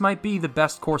just might be the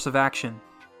best course of action.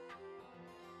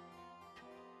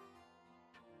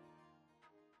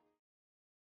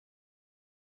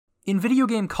 In video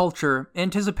game culture,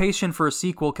 anticipation for a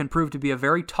sequel can prove to be a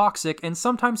very toxic and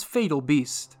sometimes fatal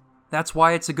beast. That's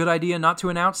why it's a good idea not to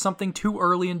announce something too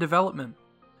early in development.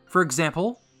 For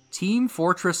example, Team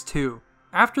Fortress 2.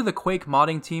 After the Quake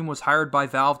modding team was hired by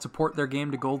Valve to port their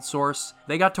game to Gold Source,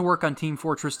 they got to work on Team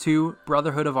Fortress 2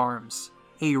 Brotherhood of Arms,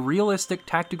 a realistic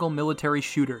tactical military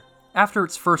shooter. After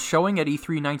its first showing at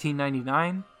E3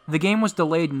 1999, the game was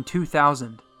delayed in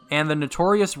 2000, and the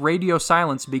notorious radio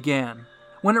silence began.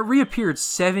 When it reappeared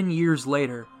 7 years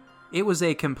later, it was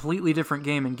a completely different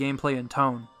game in gameplay and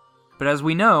tone. But as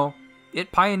we know,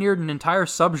 it pioneered an entire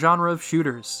subgenre of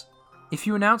shooters. If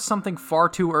you announce something far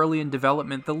too early in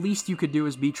development, the least you could do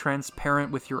is be transparent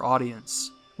with your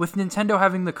audience. With Nintendo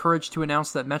having the courage to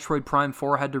announce that Metroid Prime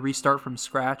 4 had to restart from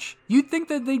scratch, you'd think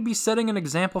that they'd be setting an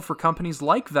example for companies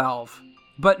like Valve.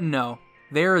 But no,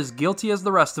 they're as guilty as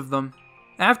the rest of them.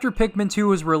 After Pikmin 2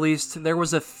 was released, there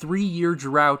was a 3-year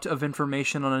drought of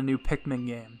information on a new Pikmin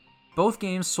game. Both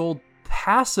games sold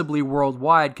passably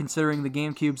worldwide considering the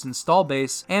GameCube's install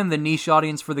base and the niche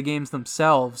audience for the games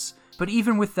themselves. But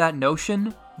even with that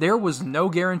notion, there was no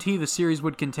guarantee the series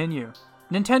would continue.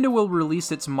 Nintendo will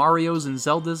release its Marios and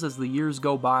Zeldas as the years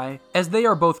go by, as they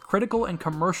are both critical and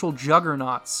commercial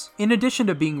juggernauts, in addition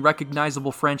to being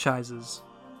recognizable franchises.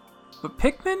 But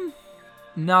Pikmin?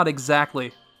 Not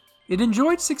exactly. It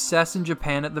enjoyed success in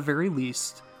Japan at the very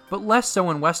least, but less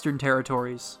so in Western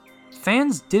territories.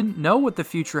 Fans didn't know what the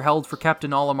future held for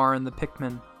Captain Olimar and the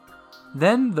Pikmin.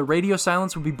 Then, the radio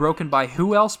silence would be broken by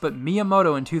who else but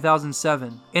Miyamoto in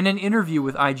 2007, in an interview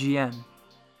with IGN.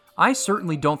 I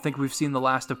certainly don't think we've seen the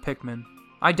last of Pikmin.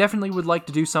 I definitely would like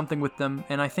to do something with them,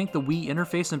 and I think the Wii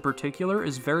interface in particular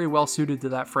is very well suited to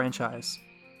that franchise.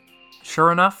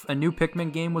 Sure enough, a new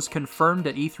Pikmin game was confirmed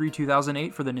at E3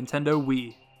 2008 for the Nintendo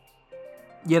Wii.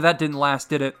 Yeah, that didn't last,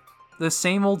 did it? The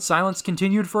same old silence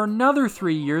continued for another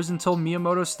 3 years until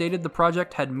Miyamoto stated the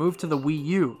project had moved to the Wii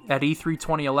U at E3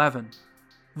 2011.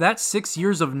 That's 6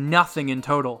 years of nothing in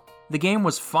total. The game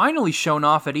was finally shown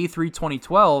off at E3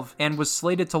 2012 and was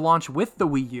slated to launch with the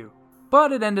Wii U,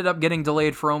 but it ended up getting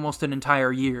delayed for almost an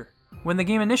entire year. When the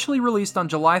game initially released on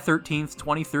July 13th,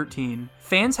 2013,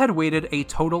 fans had waited a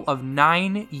total of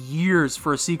 9 years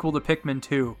for a sequel to Pikmin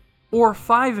 2, or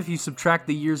 5 if you subtract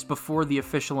the years before the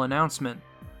official announcement.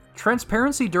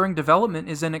 Transparency during development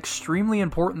is an extremely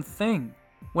important thing.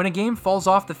 When a game falls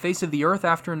off the face of the earth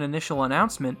after an initial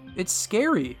announcement, it's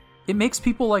scary. It makes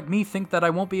people like me think that I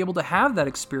won't be able to have that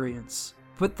experience.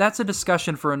 But that's a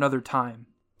discussion for another time.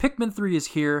 Pikmin 3 is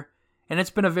here, and it's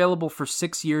been available for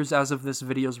 6 years as of this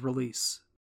video's release.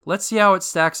 Let's see how it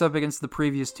stacks up against the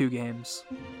previous 2 games.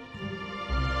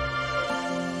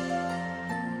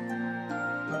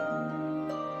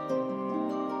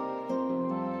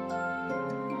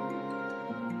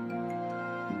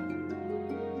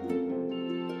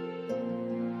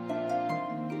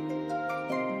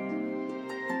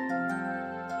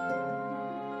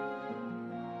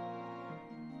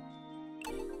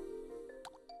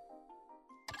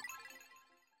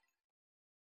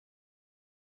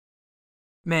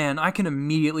 Man, I can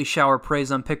immediately shower praise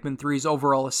on Pikmin 3's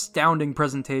overall astounding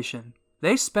presentation.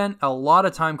 They spent a lot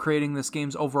of time creating this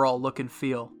game's overall look and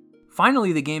feel.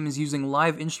 Finally, the game is using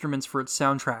live instruments for its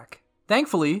soundtrack.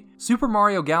 Thankfully, Super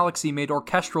Mario Galaxy made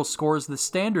orchestral scores the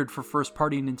standard for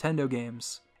first-party Nintendo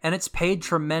games, and it's paid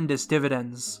tremendous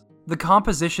dividends. The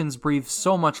compositions breathe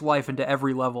so much life into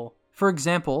every level. For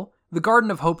example, the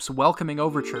Garden of Hope's welcoming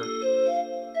overture.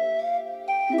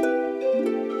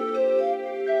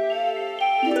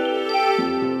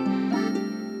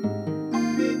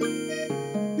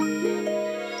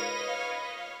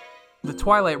 The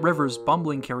Twilight River's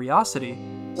bumbling curiosity,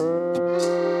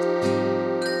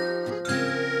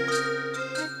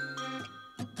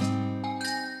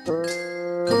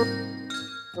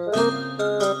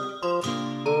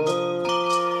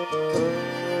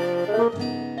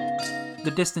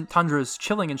 the distant tundra's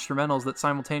chilling instrumentals that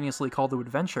simultaneously call to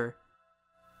adventure,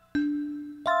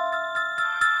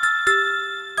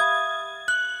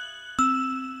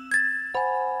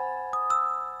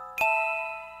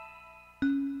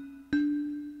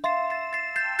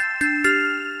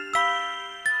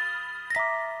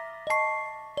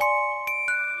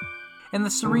 and the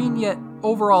serene yet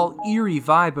overall eerie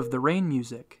vibe of the rain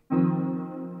music.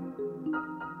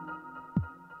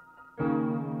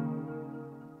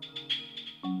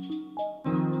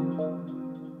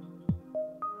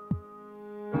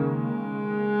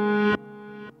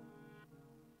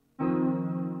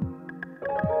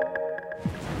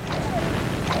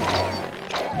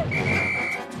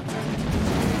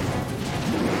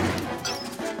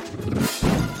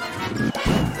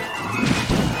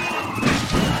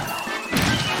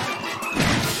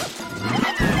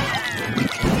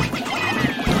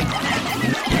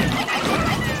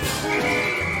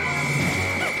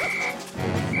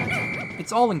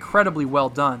 It's all incredibly well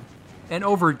done, and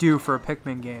overdue for a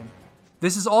Pikmin game.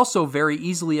 This is also very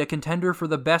easily a contender for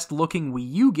the best looking Wii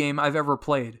U game I've ever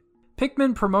played.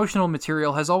 Pikmin promotional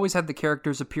material has always had the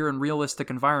characters appear in realistic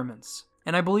environments,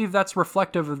 and I believe that's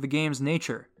reflective of the game's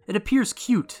nature. It appears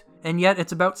cute, and yet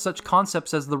it's about such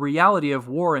concepts as the reality of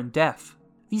war and death.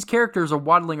 These characters are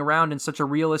waddling around in such a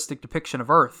realistic depiction of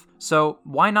Earth, so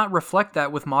why not reflect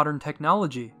that with modern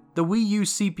technology? The Wii U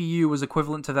CPU was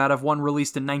equivalent to that of one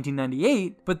released in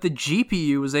 1998, but the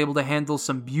GPU was able to handle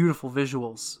some beautiful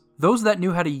visuals. Those that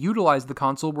knew how to utilize the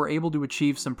console were able to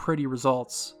achieve some pretty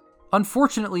results.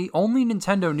 Unfortunately, only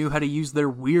Nintendo knew how to use their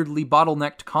weirdly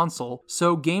bottlenecked console,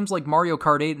 so games like Mario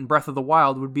Kart 8 and Breath of the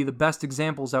Wild would be the best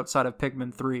examples outside of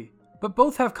Pikmin 3. But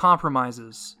both have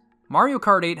compromises. Mario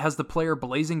Kart 8 has the player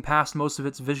blazing past most of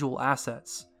its visual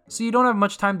assets, so you don't have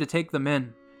much time to take them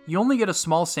in. You only get a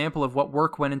small sample of what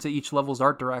work went into each level's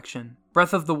art direction.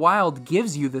 Breath of the Wild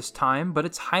gives you this time, but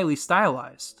it's highly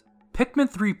stylized. Pikmin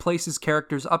 3 places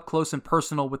characters up close and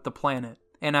personal with the planet,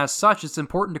 and as such it's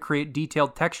important to create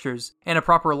detailed textures and a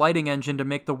proper lighting engine to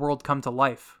make the world come to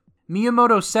life.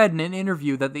 Miyamoto said in an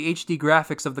interview that the HD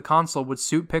graphics of the console would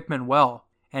suit Pikmin well,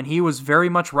 and he was very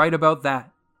much right about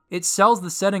that. It sells the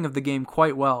setting of the game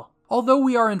quite well. Although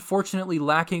we are unfortunately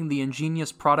lacking the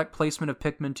ingenious product placement of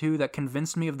Pikmin 2 that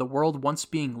convinced me of the world once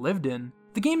being lived in,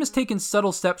 the game has taken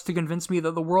subtle steps to convince me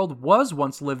that the world was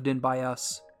once lived in by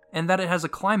us, and that it has a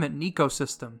climate and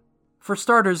ecosystem. For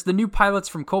starters, the new pilots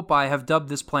from Kopai have dubbed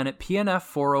this planet PNF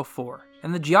 404,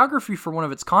 and the geography for one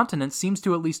of its continents seems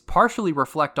to at least partially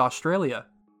reflect Australia.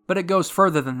 But it goes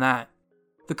further than that.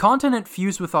 The continent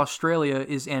fused with Australia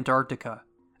is Antarctica,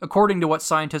 according to what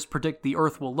scientists predict the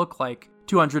Earth will look like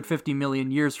 250 million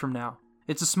years from now.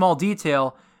 It's a small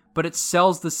detail, but it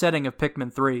sells the setting of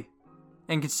Pikmin 3.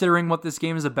 And considering what this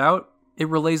game is about, it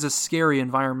relays a scary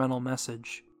environmental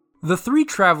message. The 3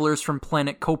 travelers from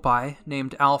planet Kopai,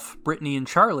 named Alf, Brittany, and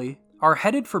Charlie, are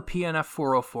headed for PNF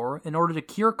 404 in order to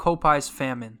cure Kopai's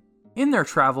famine. In their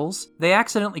travels, they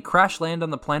accidentally crash land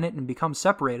on the planet and become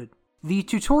separated. The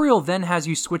tutorial then has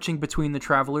you switching between the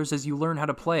travelers as you learn how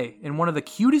to play, in one of the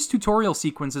cutest tutorial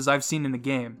sequences I've seen in the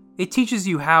game. It teaches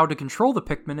you how to control the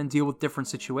Pikmin and deal with different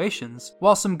situations,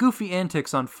 while some goofy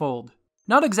antics unfold.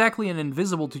 Not exactly an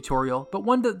invisible tutorial, but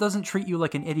one that doesn't treat you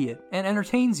like an idiot, and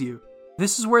entertains you.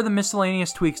 This is where the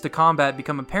miscellaneous tweaks to combat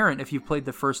become apparent if you've played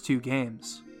the first 2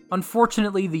 games.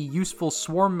 Unfortunately, the useful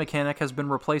swarm mechanic has been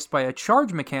replaced by a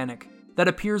charge mechanic that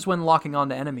appears when locking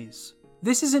onto enemies.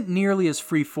 This isn't nearly as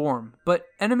free-form, but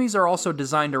enemies are also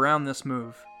designed around this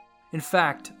move. In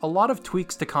fact, a lot of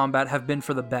tweaks to combat have been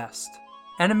for the best.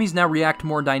 Enemies now react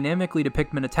more dynamically to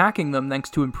Pikmin attacking them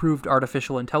thanks to improved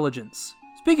artificial intelligence.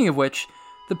 Speaking of which,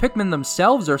 the Pikmin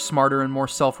themselves are smarter and more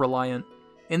self-reliant.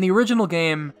 In the original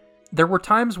game, there were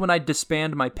times when I'd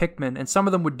disband my Pikmin and some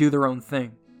of them would do their own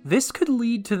thing. This could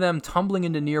lead to them tumbling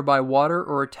into nearby water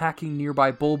or attacking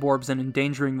nearby Bulborbs and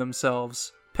endangering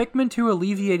themselves. Pikmin 2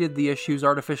 alleviated the issues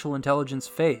artificial intelligence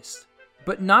faced,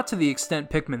 but not to the extent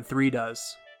Pikmin 3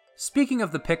 does. Speaking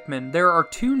of the Pikmin, there are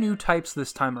 2 new types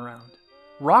this time around.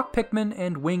 Rock Pikmin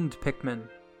and Winged Pikmin.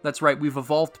 That's right, we've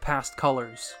evolved past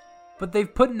colors. But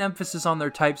they've put an emphasis on their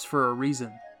types for a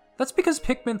reason. That's because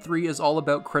Pikmin 3 is all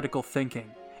about critical thinking.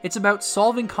 It's about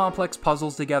solving complex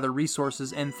puzzles to gather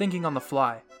resources and thinking on the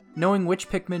fly, knowing which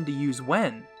Pikmin to use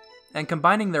when, and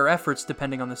combining their efforts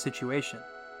depending on the situation.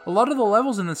 A lot of the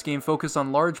levels in this game focus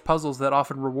on large puzzles that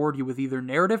often reward you with either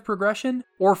narrative progression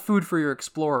or food for your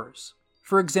explorers.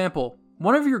 For example,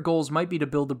 one of your goals might be to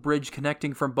build a bridge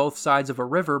connecting from both sides of a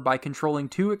river by controlling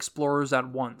 2 explorers at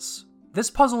once. This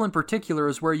puzzle in particular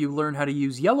is where you learn how to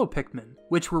use yellow Pikmin,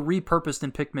 which were repurposed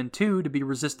in Pikmin 2 to be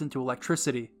resistant to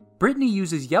electricity. Brittany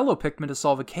uses yellow Pikmin to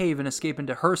solve a cave and escape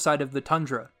into her side of the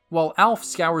tundra, while Alf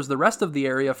scours the rest of the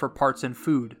area for parts and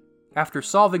food. After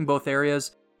solving both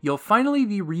areas, you'll finally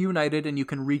be reunited and you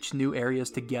can reach new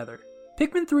areas together.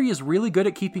 Pikmin 3 is really good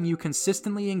at keeping you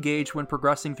consistently engaged when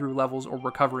progressing through levels or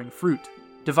recovering fruit,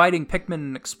 dividing Pikmin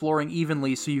and exploring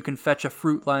evenly so you can fetch a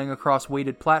fruit lying across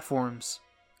weighted platforms,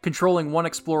 controlling 1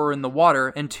 explorer in the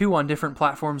water and 2 on different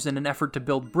platforms in an effort to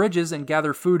build bridges and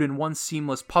gather food in one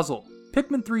seamless puzzle.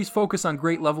 Pikmin 3's focus on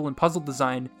great level and puzzle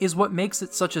design is what makes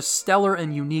it such a stellar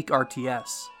and unique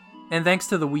RTS. And thanks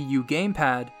to the Wii U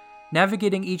gamepad,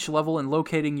 navigating each level and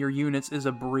locating your units is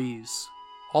a breeze.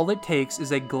 All it takes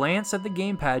is a glance at the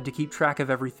gamepad to keep track of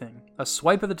everything, a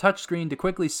swipe of the touchscreen to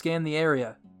quickly scan the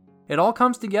area. It all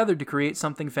comes together to create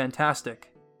something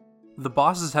fantastic. The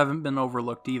bosses haven't been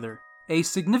overlooked either. A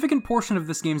significant portion of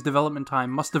this game's development time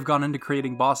must have gone into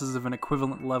creating bosses of an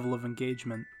equivalent level of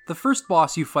engagement. The first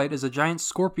boss you fight is a giant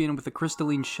scorpion with a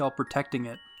crystalline shell protecting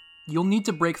it. You'll need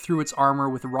to break through its armor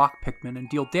with rock Pikmin and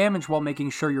deal damage while making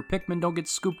sure your Pikmin don't get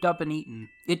scooped up and eaten.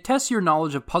 It tests your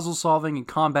knowledge of puzzle solving and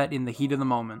combat in the heat of the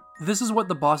moment. This is what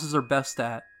the bosses are best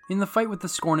at. In the fight with the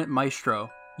Scornet Maestro,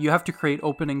 you have to create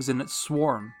openings in its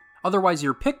swarm. Otherwise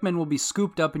your Pikmin will be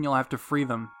scooped up and you'll have to free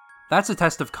them. That's a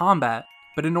test of combat,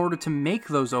 but in order to make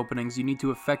those openings you need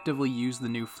to effectively use the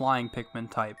new flying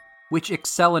Pikmin type, which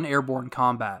excel in airborne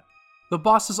combat. The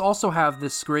bosses also have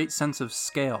this great sense of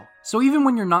scale, so even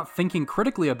when you're not thinking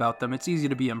critically about them, it's easy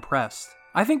to be impressed.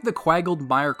 I think the Quaggled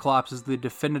Meyerklops is the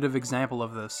definitive example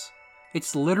of this.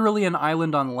 It's literally an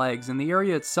island on legs, and the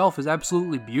area itself is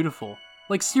absolutely beautiful.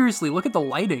 Like seriously, look at the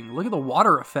lighting, look at the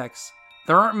water effects.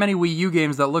 There aren't many Wii U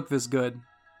games that look this good.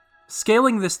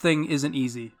 Scaling this thing isn't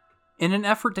easy. In an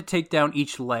effort to take down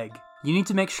each leg, you need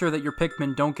to make sure that your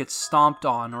Pikmin don't get stomped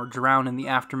on or drown in the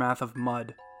aftermath of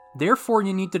mud. Therefore,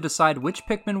 you need to decide which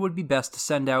Pikmin would be best to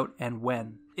send out and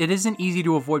when. It isn't easy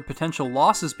to avoid potential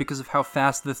losses because of how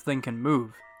fast this thing can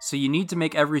move, so you need to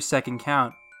make every second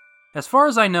count. As far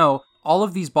as I know, all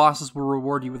of these bosses will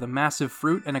reward you with a massive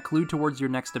fruit and a clue towards your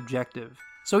next objective.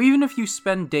 So even if you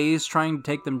spend days trying to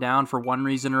take them down for one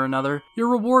reason or another, your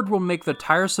reward will make the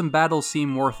tiresome battle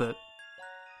seem worth it.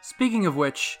 Speaking of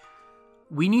which,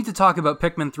 we need to talk about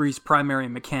Pikmin 3's primary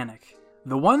mechanic.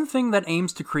 The one thing that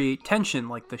aims to create tension,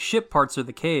 like the ship parts or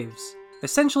the caves.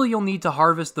 Essentially, you'll need to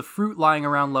harvest the fruit lying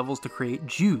around levels to create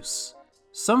juice.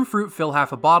 Some fruit fill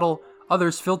half a bottle,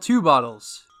 others fill 2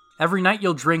 bottles. Every night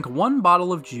you'll drink 1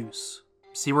 bottle of juice.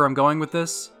 See where I'm going with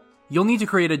this? You'll need to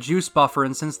create a juice buffer,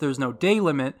 and since there's no day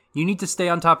limit, you need to stay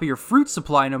on top of your fruit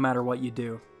supply no matter what you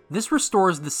do. This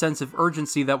restores the sense of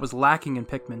urgency that was lacking in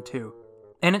Pikmin 2.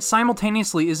 And it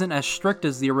simultaneously isn't as strict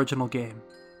as the original game.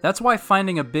 That's why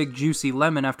finding a big juicy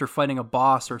lemon after fighting a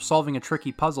boss or solving a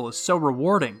tricky puzzle is so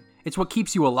rewarding. It's what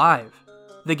keeps you alive.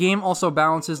 The game also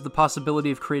balances the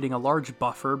possibility of creating a large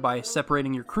buffer by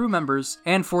separating your crew members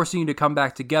and forcing you to come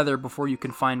back together before you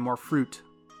can find more fruit.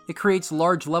 It creates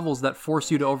large levels that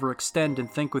force you to overextend and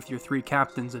think with your 3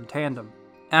 captains in tandem.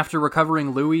 After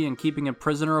recovering Louis and keeping him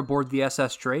prisoner aboard the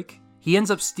SS Drake, he ends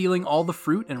up stealing all the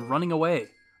fruit and running away.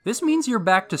 This means you're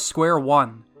back to square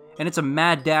one, and it's a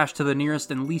mad dash to the nearest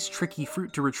and least tricky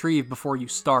fruit to retrieve before you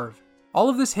starve. All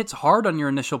of this hits hard on your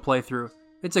initial playthrough.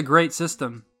 It's a great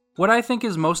system. What I think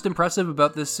is most impressive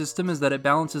about this system is that it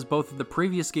balances both of the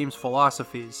previous game's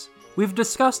philosophies. We've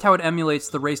discussed how it emulates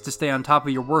the race to stay on top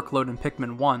of your workload in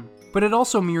Pikmin 1, but it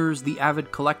also mirrors the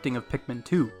avid collecting of Pikmin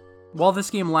 2. While this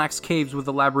game lacks caves with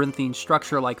a labyrinthine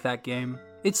structure like that game,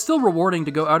 it's still rewarding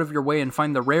to go out of your way and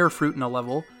find the rare fruit in a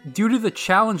level due to the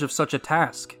challenge of such a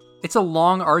task. It's a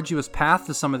long, arduous path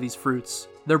to some of these fruits.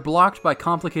 They're blocked by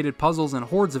complicated puzzles and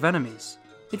hordes of enemies.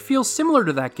 It feels similar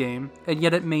to that game, and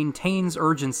yet it maintains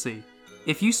urgency.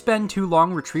 If you spend too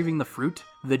long retrieving the fruit,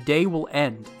 the day will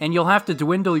end, and you'll have to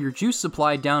dwindle your juice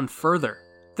supply down further.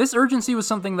 This urgency was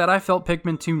something that I felt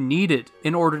Pikmin 2 needed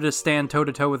in order to stand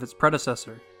toe-to-toe with its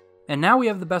predecessor. And now we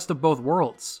have the best of both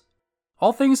worlds.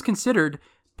 All things considered,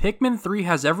 Pikmin 3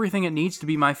 has everything it needs to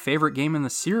be my favorite game in the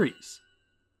series.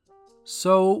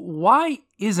 So why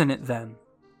isn't it then?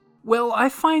 Well, I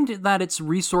find that its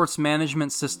resource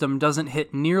management system doesn't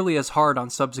hit nearly as hard on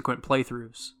subsequent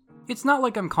playthroughs. It's not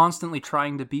like I'm constantly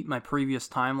trying to beat my previous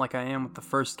time like I am with the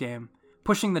first game,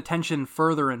 pushing the tension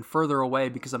further and further away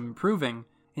because I'm improving.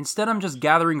 Instead, I'm just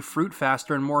gathering fruit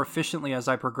faster and more efficiently as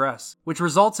I progress, which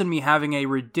results in me having a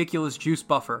ridiculous juice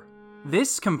buffer.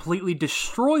 This completely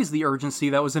destroys the urgency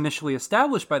that was initially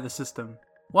established by the system.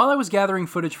 While I was gathering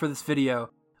footage for this video,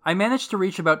 I managed to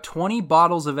reach about 20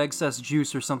 bottles of excess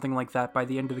juice or something like that by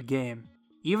the end of the game.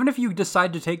 Even if you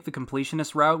decide to take the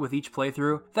completionist route with each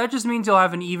playthrough, that just means you'll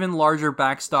have an even larger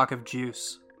backstock of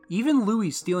juice. Even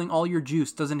Louis stealing all your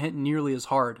juice doesn't hit nearly as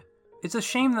hard. It's a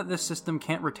shame that this system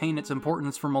can't retain its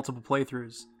importance for multiple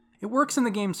playthroughs. It works in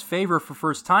the game's favor for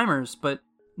first-timers, but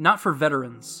not for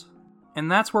veterans.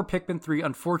 And that's where Pikmin 3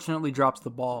 unfortunately drops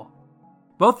the ball.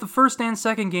 Both the first and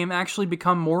second game actually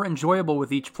become more enjoyable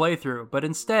with each playthrough, but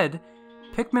instead,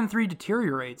 Pikmin 3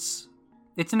 deteriorates.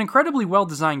 It's an incredibly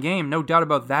well-designed game, no doubt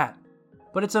about that,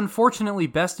 but it's unfortunately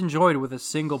best enjoyed with a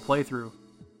single playthrough.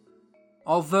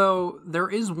 Although, there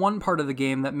is one part of the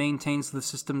game that maintains the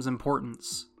system's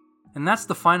importance, and that's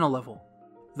the final level,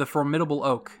 the Formidable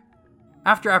Oak.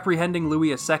 After apprehending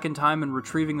Louis a second time and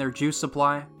retrieving their juice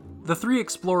supply, the three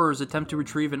explorers attempt to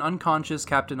retrieve an unconscious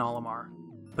Captain Olimar.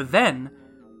 But then,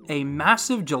 a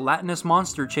massive gelatinous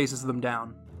monster chases them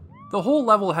down. The whole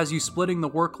level has you splitting the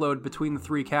workload between the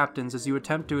three captains as you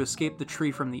attempt to escape the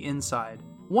tree from the inside.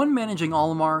 One managing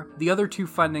Olimar, the other two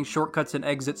finding shortcuts and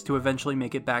exits to eventually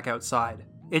make it back outside.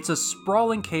 It's a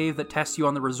sprawling cave that tests you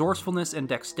on the resourcefulness and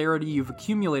dexterity you've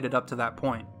accumulated up to that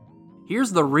point.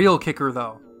 Here's the real kicker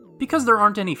though. Because there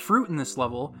aren't any fruit in this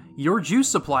level, your juice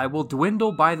supply will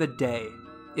dwindle by the day.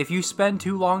 If you spend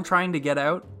too long trying to get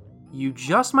out, you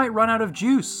just might run out of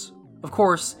juice. Of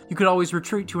course, you could always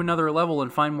retreat to another level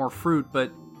and find more fruit,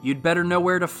 but you'd better know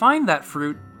where to find that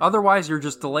fruit, otherwise you're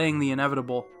just delaying the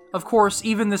inevitable. Of course,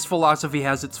 even this philosophy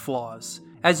has its flaws.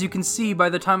 As you can see, by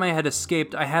the time I had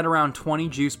escaped, I had around 20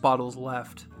 juice bottles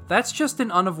left. That's just an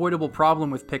unavoidable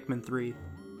problem with Pikmin 3.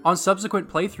 On subsequent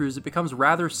playthroughs, it becomes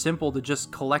rather simple to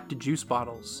just collect juice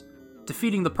bottles,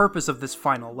 defeating the purpose of this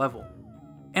final level.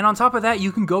 And on top of that,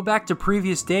 you can go back to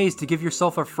previous days to give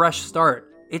yourself a fresh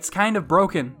start. It's kind of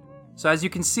broken. So as you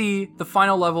can see, the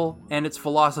final level and its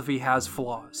philosophy has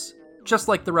flaws, just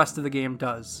like the rest of the game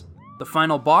does. The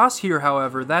final boss here,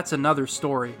 however, that's another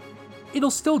story. It'll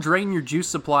still drain your juice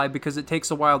supply because it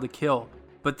takes a while to kill,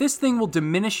 but this thing will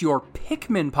diminish your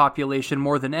Pikmin population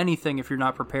more than anything if you're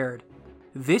not prepared.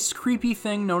 This creepy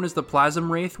thing known as the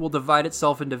Plasm Wraith will divide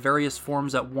itself into various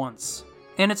forms at once,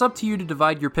 and it's up to you to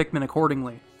divide your Pikmin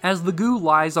accordingly. As the goo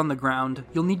lies on the ground,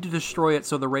 you'll need to destroy it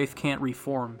so the Wraith can't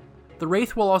reform. The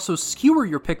Wraith will also skewer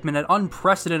your Pikmin at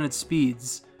unprecedented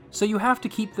speeds, so you have to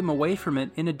keep them away from it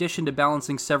in addition to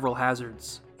balancing several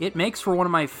hazards. It makes for one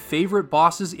of my favorite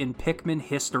bosses in Pikmin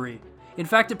history. In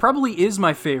fact, it probably is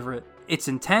my favorite. It's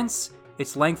intense,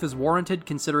 its length is warranted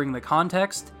considering the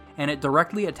context, and it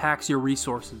directly attacks your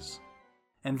resources.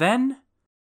 And then,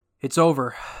 it's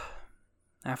over.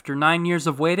 After 9 years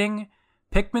of waiting,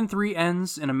 Pikmin 3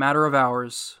 ends in a matter of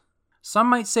hours. Some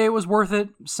might say it was worth it,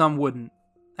 some wouldn't.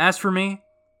 As for me,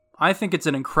 I think it's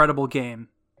an incredible game.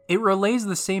 It relays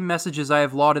the same messages I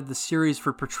have lauded the series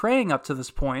for portraying up to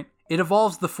this point. It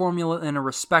evolves the formula in a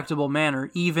respectable manner,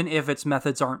 even if its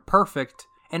methods aren't perfect,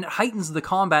 and it heightens the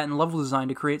combat and level design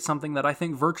to create something that I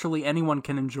think virtually anyone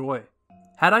can enjoy.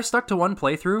 Had I stuck to one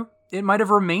playthrough, it might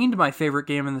have remained my favorite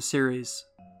game in the series.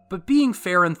 But being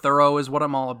fair and thorough is what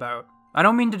I'm all about. I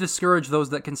don't mean to discourage those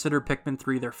that consider Pikmin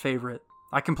 3 their favorite.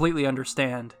 I completely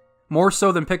understand. More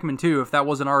so than Pikmin 2, if that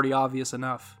wasn't already obvious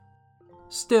enough.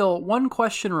 Still, one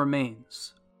question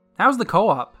remains. How's the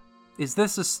co-op? Is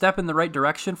this a step in the right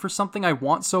direction for something I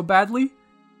want so badly?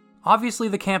 Obviously,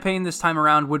 the campaign this time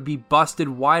around would be busted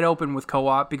wide open with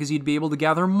co-op because you'd be able to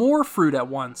gather more fruit at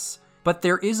once. But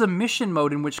there is a mission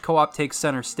mode in which co-op takes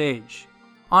center stage.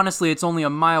 Honestly, it's only a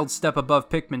mild step above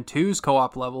Pikmin 2's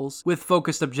co-op levels, with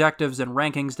focused objectives and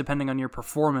rankings depending on your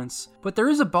performance, but there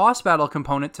is a boss battle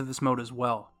component to this mode as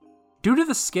well. Due to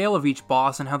the scale of each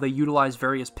boss and how they utilize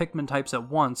various Pikmin types at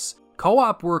once,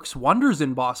 co-op works wonders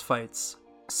in boss fights.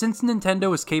 Since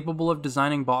Nintendo is capable of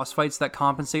designing boss fights that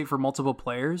compensate for multiple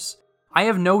players, I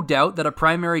have no doubt that a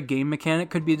primary game mechanic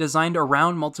could be designed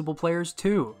around multiple players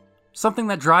too. Something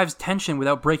that drives tension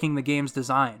without breaking the game's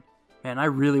design. Man, I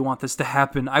really want this to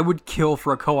happen. I would kill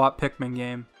for a co-op Pikmin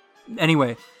game.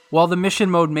 Anyway, while the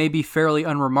mission mode may be fairly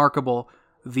unremarkable,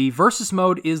 the versus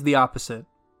mode is the opposite.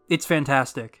 It's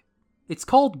fantastic. It's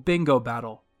called Bingo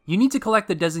Battle. You need to collect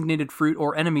the designated fruit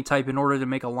or enemy type in order to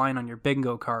make a line on your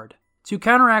bingo card. To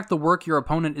counteract the work your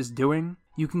opponent is doing,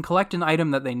 you can collect an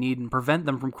item that they need and prevent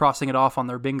them from crossing it off on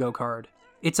their bingo card.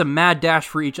 It's a mad dash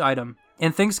for each item,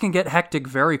 and things can get hectic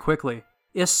very quickly.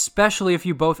 Especially if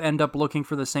you both end up looking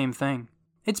for the same thing.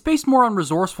 It's based more on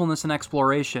resourcefulness and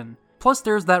exploration, plus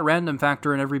there's that random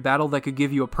factor in every battle that could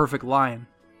give you a perfect line.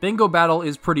 Bingo Battle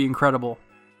is pretty incredible.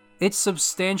 It's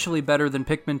substantially better than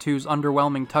Pikmin 2's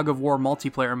underwhelming tug-of-war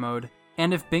multiplayer mode,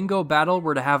 and if Bingo Battle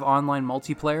were to have online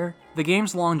multiplayer, the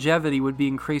game's longevity would be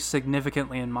increased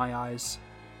significantly in my eyes.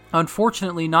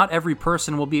 Unfortunately, not every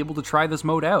person will be able to try this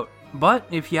mode out, but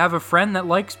if you have a friend that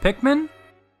likes Pikmin,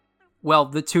 well,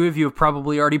 the two of you have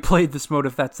probably already played this mode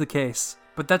if that's the case.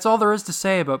 But that's all there is to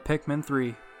say about Pikmin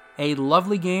 3. A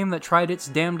lovely game that tried its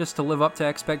damnedest to live up to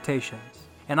expectations.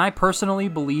 And I personally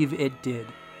believe it did.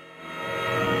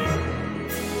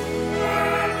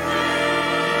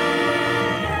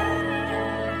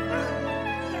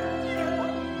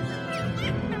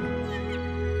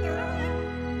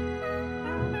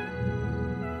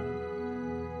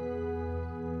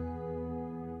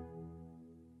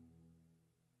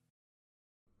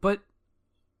 But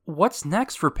what's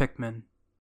next for Pikmin?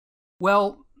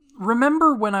 Well,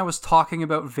 remember when I was talking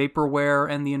about vaporware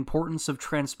and the importance of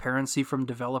transparency from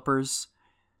developers?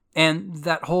 And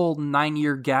that whole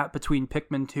 9-year gap between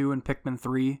Pikmin 2 and Pikmin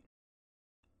 3?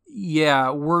 Yeah,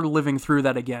 we're living through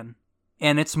that again.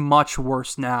 And it's much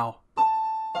worse now.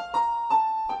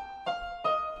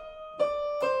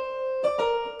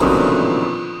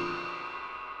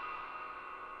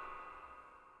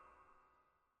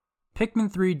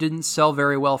 Pikmin 3 didn't sell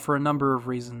very well for a number of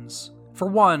reasons. For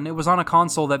one, it was on a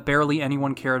console that barely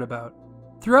anyone cared about.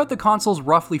 Throughout the console's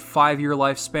roughly 5-year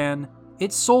lifespan,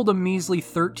 it sold a measly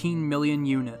 13 million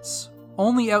units,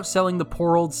 only outselling the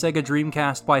poor old Sega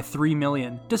Dreamcast by 3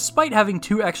 million, despite having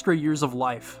 2 extra years of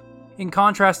life. In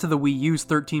contrast to the Wii U's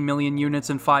 13 million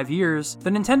units in 5 years, the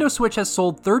Nintendo Switch has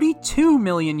sold 32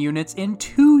 million units in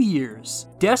 2 years,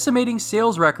 decimating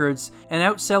sales records and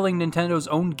outselling Nintendo's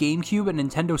own GameCube and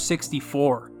Nintendo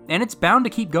 64, and it's bound to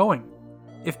keep going.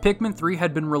 If Pikmin 3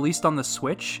 had been released on the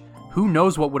Switch, who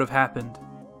knows what would have happened.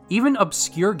 Even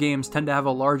obscure games tend to have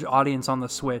a large audience on the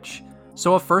Switch,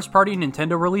 so a first-party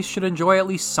Nintendo release should enjoy at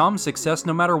least some success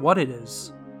no matter what it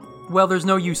is. Well, there's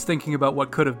no use thinking about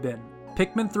what could have been.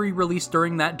 Pikmin 3 released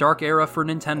during that dark era for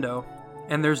Nintendo,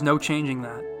 and there's no changing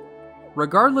that.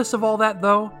 Regardless of all that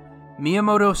though,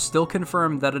 Miyamoto still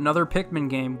confirmed that another Pikmin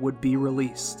game would be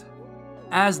released.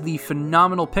 As the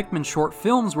phenomenal Pikmin short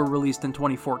films were released in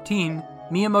 2014,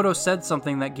 Miyamoto said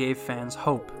something that gave fans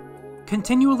hope.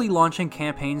 Continually launching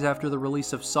campaigns after the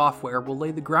release of software will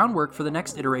lay the groundwork for the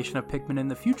next iteration of Pikmin in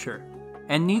the future.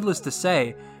 And needless to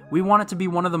say, we want it to be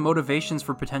one of the motivations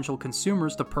for potential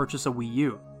consumers to purchase a Wii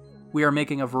U. We are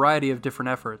making a variety of different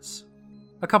efforts.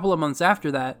 A couple of months after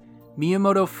that,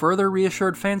 Miyamoto further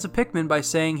reassured fans of Pikmin by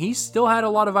saying he still had a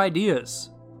lot of ideas.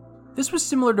 This was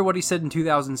similar to what he said in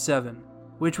 2007,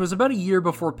 which was about a year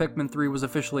before Pikmin 3 was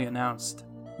officially announced.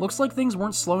 Looks like things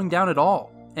weren't slowing down at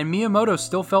all, and Miyamoto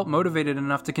still felt motivated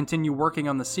enough to continue working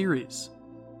on the series.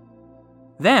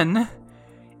 Then,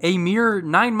 a mere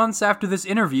 9 months after this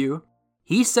interview,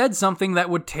 he said something that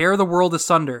would tear the world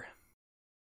asunder.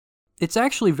 It's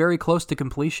actually very close to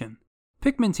completion.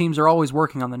 Pikmin teams are always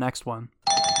working on the next one.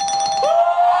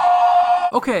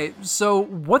 Okay, so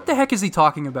what the heck is he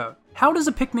talking about? How does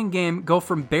a Pikmin game go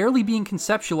from barely being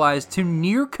conceptualized to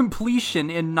near completion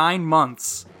in 9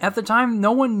 months? At the time,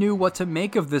 no one knew what to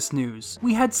make of this news.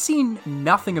 We had seen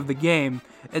nothing of the game,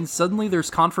 and suddenly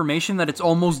there's confirmation that it's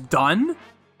almost done?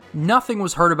 Nothing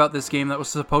was heard about this game that was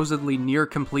supposedly near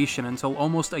completion until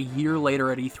almost a year later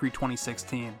at E3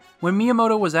 2016. When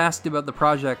Miyamoto was asked about the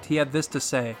project, he had this to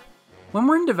say: "When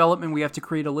we're in development, we have to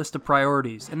create a list of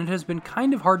priorities, and it has been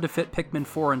kind of hard to fit Pikmin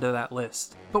 4 into that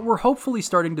list. But we're hopefully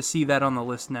starting to see that on the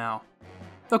list now."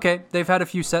 Okay, they've had a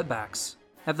few setbacks.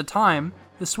 At the time,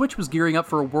 the Switch was gearing up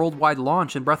for a worldwide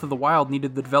launch and Breath of the Wild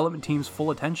needed the development team's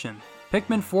full attention.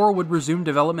 Pikmin 4 would resume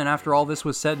development after all this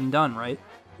was said and done, right?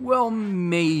 Well,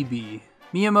 maybe.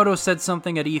 Miyamoto said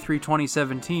something at E3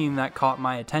 2017 that caught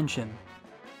my attention.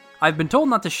 "I've been told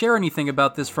not to share anything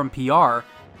about this from PR,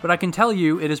 but I can tell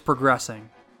you it is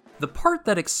progressing." The part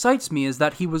that excites me is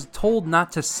that he was told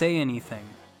not to say anything.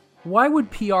 Why would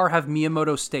PR have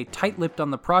Miyamoto stay tight-lipped on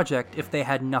the project if they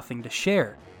had nothing to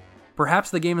share?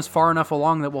 Perhaps the game is far enough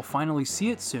along that we'll finally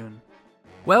see it soon.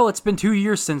 Well, it's been 2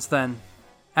 years since then.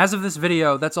 As of this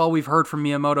video, that's all we've heard from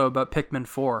Miyamoto about Pikmin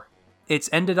 4. It's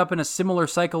ended up in a similar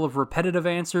cycle of repetitive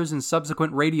answers and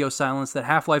subsequent radio silence that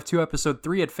Half-Life 2 Episode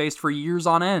 3 had faced for years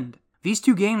on end. These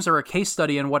two games are a case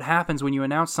study in what happens when you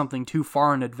announce something too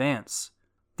far in advance.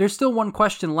 There's still one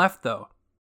question left, though.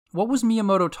 What was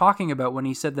Miyamoto talking about when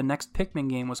he said the next Pikmin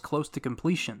game was close to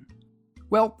completion?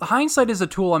 Well, hindsight is a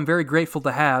tool I'm very grateful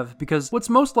to have, because what's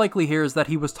most likely here is that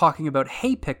he was talking about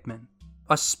Hey Pikmin,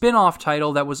 a spin-off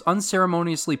title that was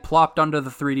unceremoniously plopped onto the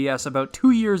 3DS about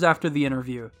 2 years after the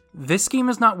interview. This game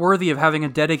is not worthy of having a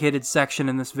dedicated section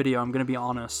in this video, I'm gonna be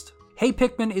honest. Hey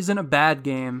Pikmin isn't a bad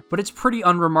game, but it's pretty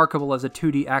unremarkable as a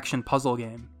 2D action puzzle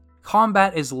game.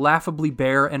 Combat is laughably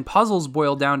bare, and puzzles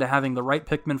boil down to having the right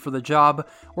Pikmin for the job,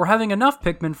 or having enough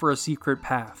Pikmin for a secret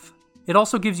path. It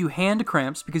also gives you hand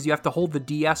cramps because you have to hold the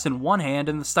DS in one hand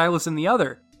and the stylus in the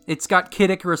other. It's got Kid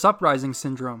Icarus Uprising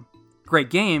syndrome. Great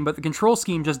game, but the control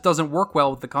scheme just doesn't work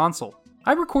well with the console.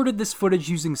 I recorded this footage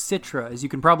using Citra, as you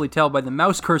can probably tell by the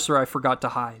mouse cursor I forgot to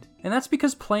hide. And that's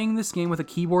because playing this game with a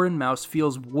keyboard and mouse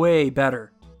feels way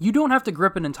better. You don't have to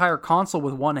grip an entire console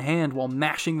with one hand while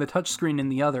mashing the touchscreen in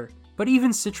the other. But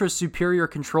even Citra's superior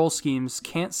control schemes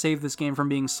can't save this game from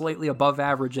being slightly above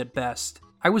average at best.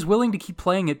 I was willing to keep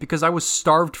playing it because I was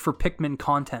starved for Pikmin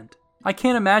content. I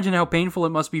can't imagine how painful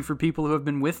it must be for people who have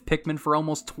been with Pikmin for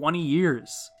almost 20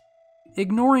 years.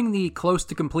 Ignoring the close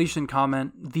to completion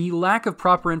comment, the lack of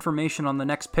proper information on the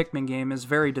next Pikmin game is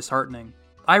very disheartening.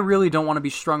 I really don't want to be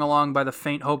strung along by the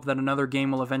faint hope that another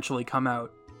game will eventually come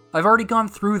out. I've already gone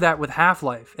through that with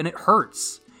Half-Life, and it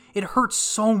hurts. It hurts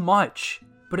so much.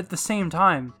 But at the same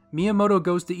time, Miyamoto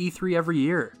goes to E3 every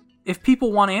year. If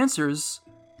people want answers,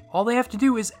 all they have to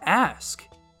do is ask.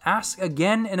 Ask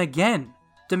again and again.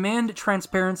 Demand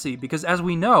transparency, because as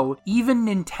we know, even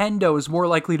Nintendo is more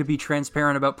likely to be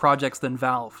transparent about projects than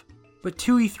Valve. But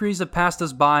 2 E3s have passed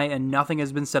us by and nothing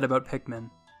has been said about Pikmin.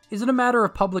 Is it a matter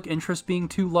of public interest being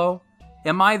too low?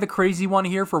 Am I the crazy one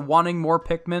here for wanting more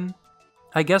Pikmin?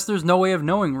 I guess there's no way of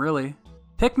knowing, really.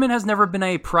 Pikmin has never been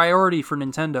a priority for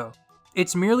Nintendo.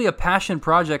 It's merely a passion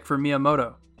project for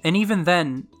Miyamoto. And even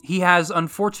then, he has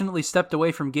unfortunately stepped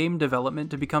away from game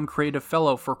development to become creative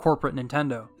fellow for corporate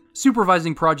Nintendo,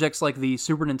 supervising projects like the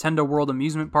Super Nintendo World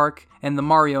Amusement Park and the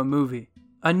Mario movie.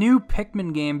 A new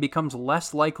Pikmin game becomes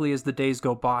less likely as the days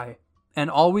go by,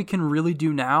 and all we can really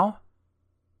do now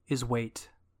is wait.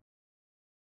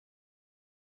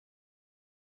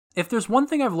 If there's one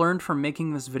thing I've learned from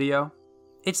making this video,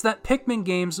 it's that Pikmin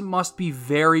games must be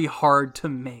very hard to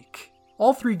make.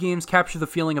 All 3 games capture the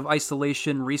feeling of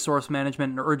isolation, resource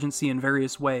management, and urgency in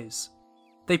various ways.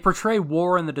 They portray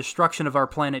war and the destruction of our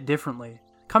planet differently.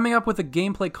 Coming up with a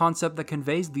gameplay concept that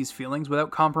conveys these feelings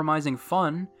without compromising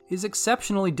fun is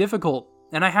exceptionally difficult,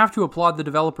 and I have to applaud the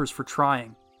developers for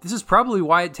trying. This is probably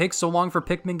why it takes so long for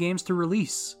Pikmin games to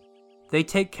release. They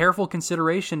take careful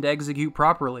consideration to execute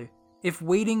properly. If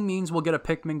waiting means we'll get a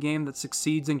Pikmin game that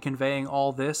succeeds in conveying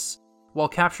all this, while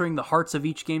capturing the hearts of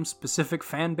each game's specific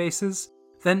fan bases,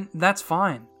 then that's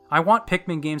fine. I want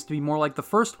Pikmin games to be more like the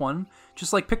first one,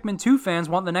 just like Pikmin 2 fans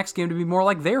want the next game to be more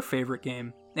like their favorite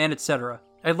game, and etc.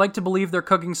 I'd like to believe they're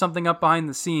cooking something up behind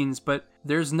the scenes, but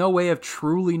there's no way of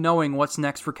truly knowing what's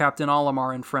next for Captain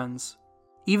Olimar and friends.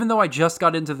 Even though I just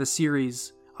got into the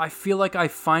series, I feel like I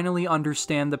finally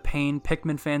understand the pain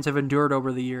Pikmin fans have endured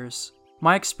over the years.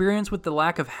 My experience with the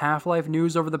lack of Half-Life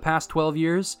news over the past 12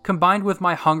 years, combined with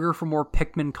my hunger for more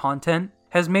Pikmin content,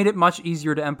 has made it much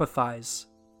easier to empathize.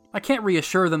 I can't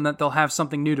reassure them that they'll have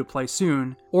something new to play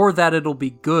soon, or that it'll be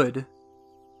good,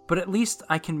 but at least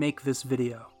I can make this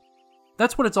video.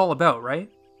 That's what it's all about, right?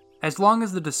 As long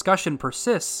as the discussion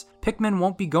persists, Pikmin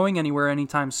won't be going anywhere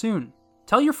anytime soon.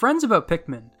 Tell your friends about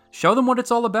Pikmin. Show them what it's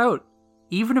all about.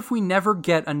 Even if we never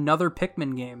get another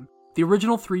Pikmin game, The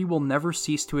original 3 will never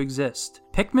cease to exist.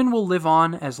 Pikmin will live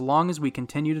on as long as we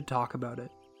continue to talk about it.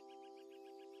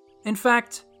 In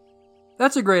fact,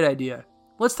 that's a great idea.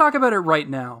 Let's talk about it right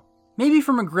now. Maybe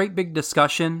from a great big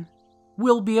discussion,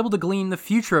 we'll be able to glean the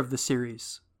future of the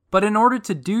series. But in order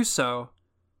to do so,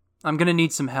 I'm gonna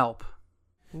need some help.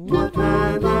 What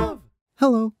I love.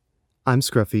 Hello, I'm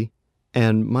Scruffy,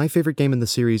 and my favorite game in the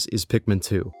series is Pikmin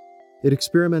 2. It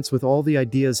experiments with all the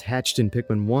ideas hatched in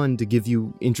Pikmin 1 to give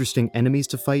you interesting enemies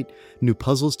to fight, new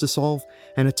puzzles to solve,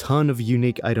 and a ton of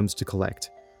unique items to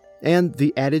collect. And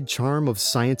the added charm of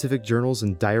scientific journals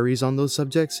and diaries on those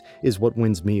subjects is what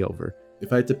wins me over.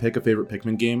 If I had to pick a favorite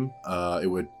Pikmin game, it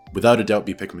would without a doubt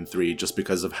be Pikmin 3, just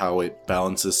because of how it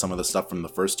balances some of the stuff from the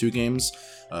first 2 games.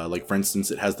 Like, for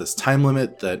instance, it has this time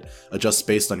limit that adjusts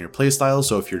based on your playstyle,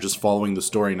 so if you're just following the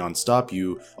story non-stop,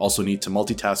 you also need to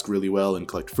multitask really well and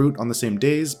collect fruit on the same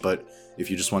days, but if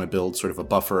you just want to build sort of a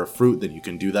buffer of fruit, then you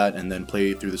can do that and then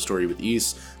play through the story with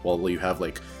ease, while you have,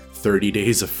 like, 30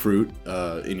 days of fruit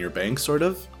in your bank, sort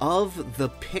of. Of the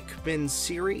Pikmin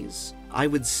series, I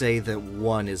would say that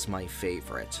 1 is my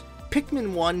favorite.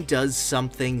 Pikmin 1 does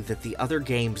something that the other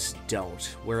games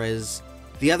don't, whereas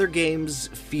the other games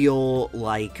feel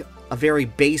like a very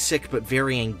basic but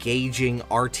very engaging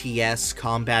RTS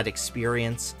combat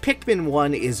experience. Pikmin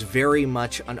 1 is very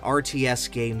much an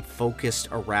RTS game focused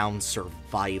around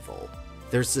survival.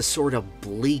 There's this sort of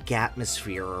bleak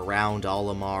atmosphere around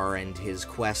Olimar and his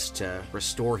quest to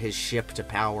restore his ship to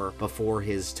power before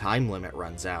his time limit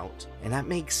runs out. And that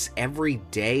makes every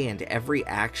day and every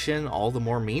action all the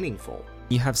more meaningful.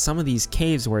 You have some of these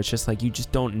caves where it's just like you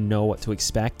just don't know what to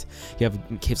expect. You have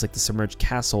caves like the Submerged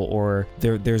Castle, or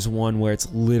there's one where it's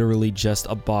literally just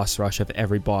a boss rush of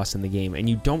every boss in the game, and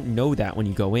you don't know that when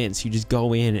you go in, so you just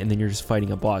go in and then you're just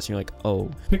fighting a boss, and you're like,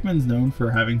 oh. Pikmin's known for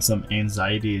having some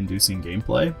anxiety-inducing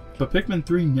gameplay, but Pikmin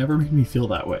 3 never made me feel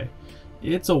that way.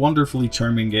 It's a wonderfully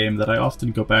charming game that I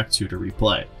often go back to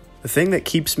replay. The thing that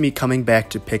keeps me coming back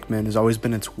to Pikmin has always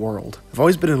been its world. I've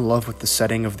always been in love with the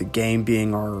setting of the game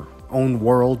being our own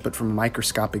world, but from a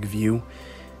microscopic view.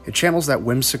 It channels that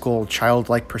whimsical,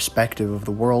 childlike perspective of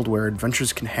the world where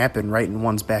adventures can happen right in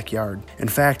one's backyard. In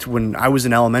fact, when I was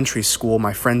in elementary school,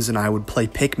 my friends and I would play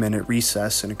Pikmin at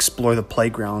recess and explore the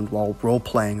playground while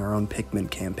role-playing our own Pikmin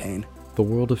campaign. The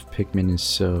world of Pikmin is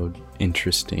so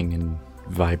interesting and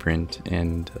vibrant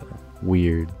and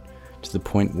weird, to the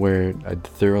point where I'd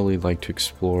thoroughly like to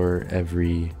explore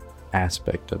every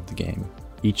aspect of the game.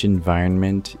 Each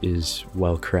environment is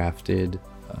well crafted,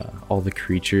 all the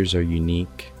creatures are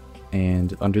unique,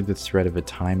 and under the threat of a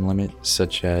time limit,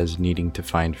 such as needing to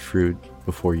find fruit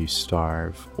before you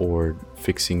starve, or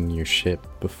fixing your ship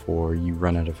before you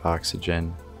run out of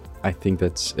oxygen, I think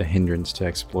that's a hindrance to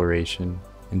exploration.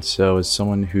 And so, as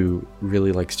someone who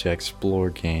really likes to explore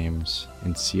games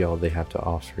and see all they have to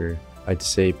offer, I'd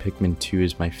say Pikmin 2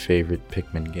 is my favorite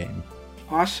Pikmin game.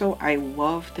 Also, I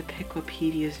love the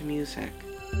Piklopedia's music.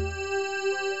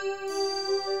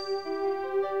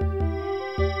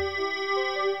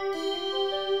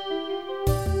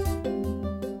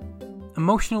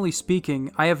 Emotionally speaking,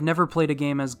 I have never played a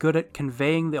game as good at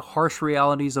conveying the harsh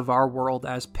realities of our world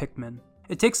as Pikmin.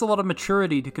 It takes a lot of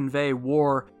maturity to convey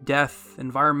war, death,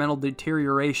 environmental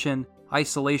deterioration,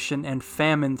 isolation, and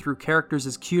famine through characters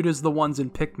as cute as the ones in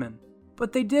Pikmin.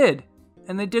 But they did,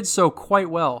 and they did so quite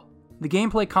well. The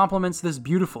gameplay complements this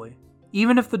beautifully,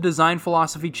 even if the design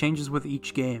philosophy changes with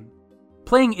each game.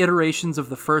 Playing iterations of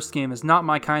the first game is not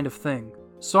my kind of thing,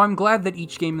 so I'm glad that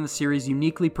each game in the series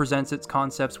uniquely presents its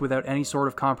concepts without any sort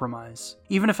of compromise,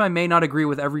 even if I may not agree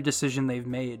with every decision they've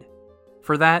made.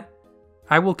 For that,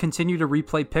 I will continue to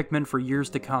replay Pikmin for years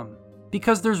to come,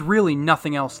 because there's really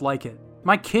nothing else like it.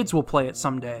 My kids will play it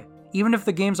someday, even if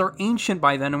the games are ancient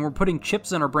by then and we're putting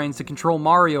chips in our brains to control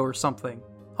Mario or something.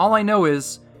 All I know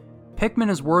is, Pikmin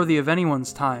is worthy of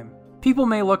anyone's time. People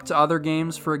may look to other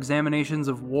games for examinations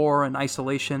of war and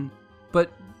isolation,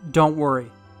 but don't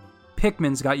worry,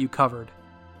 Pikmin's got you covered.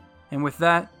 And with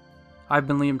that, I've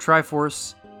been Liam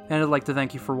Triforce, and I'd like to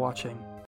thank you for watching.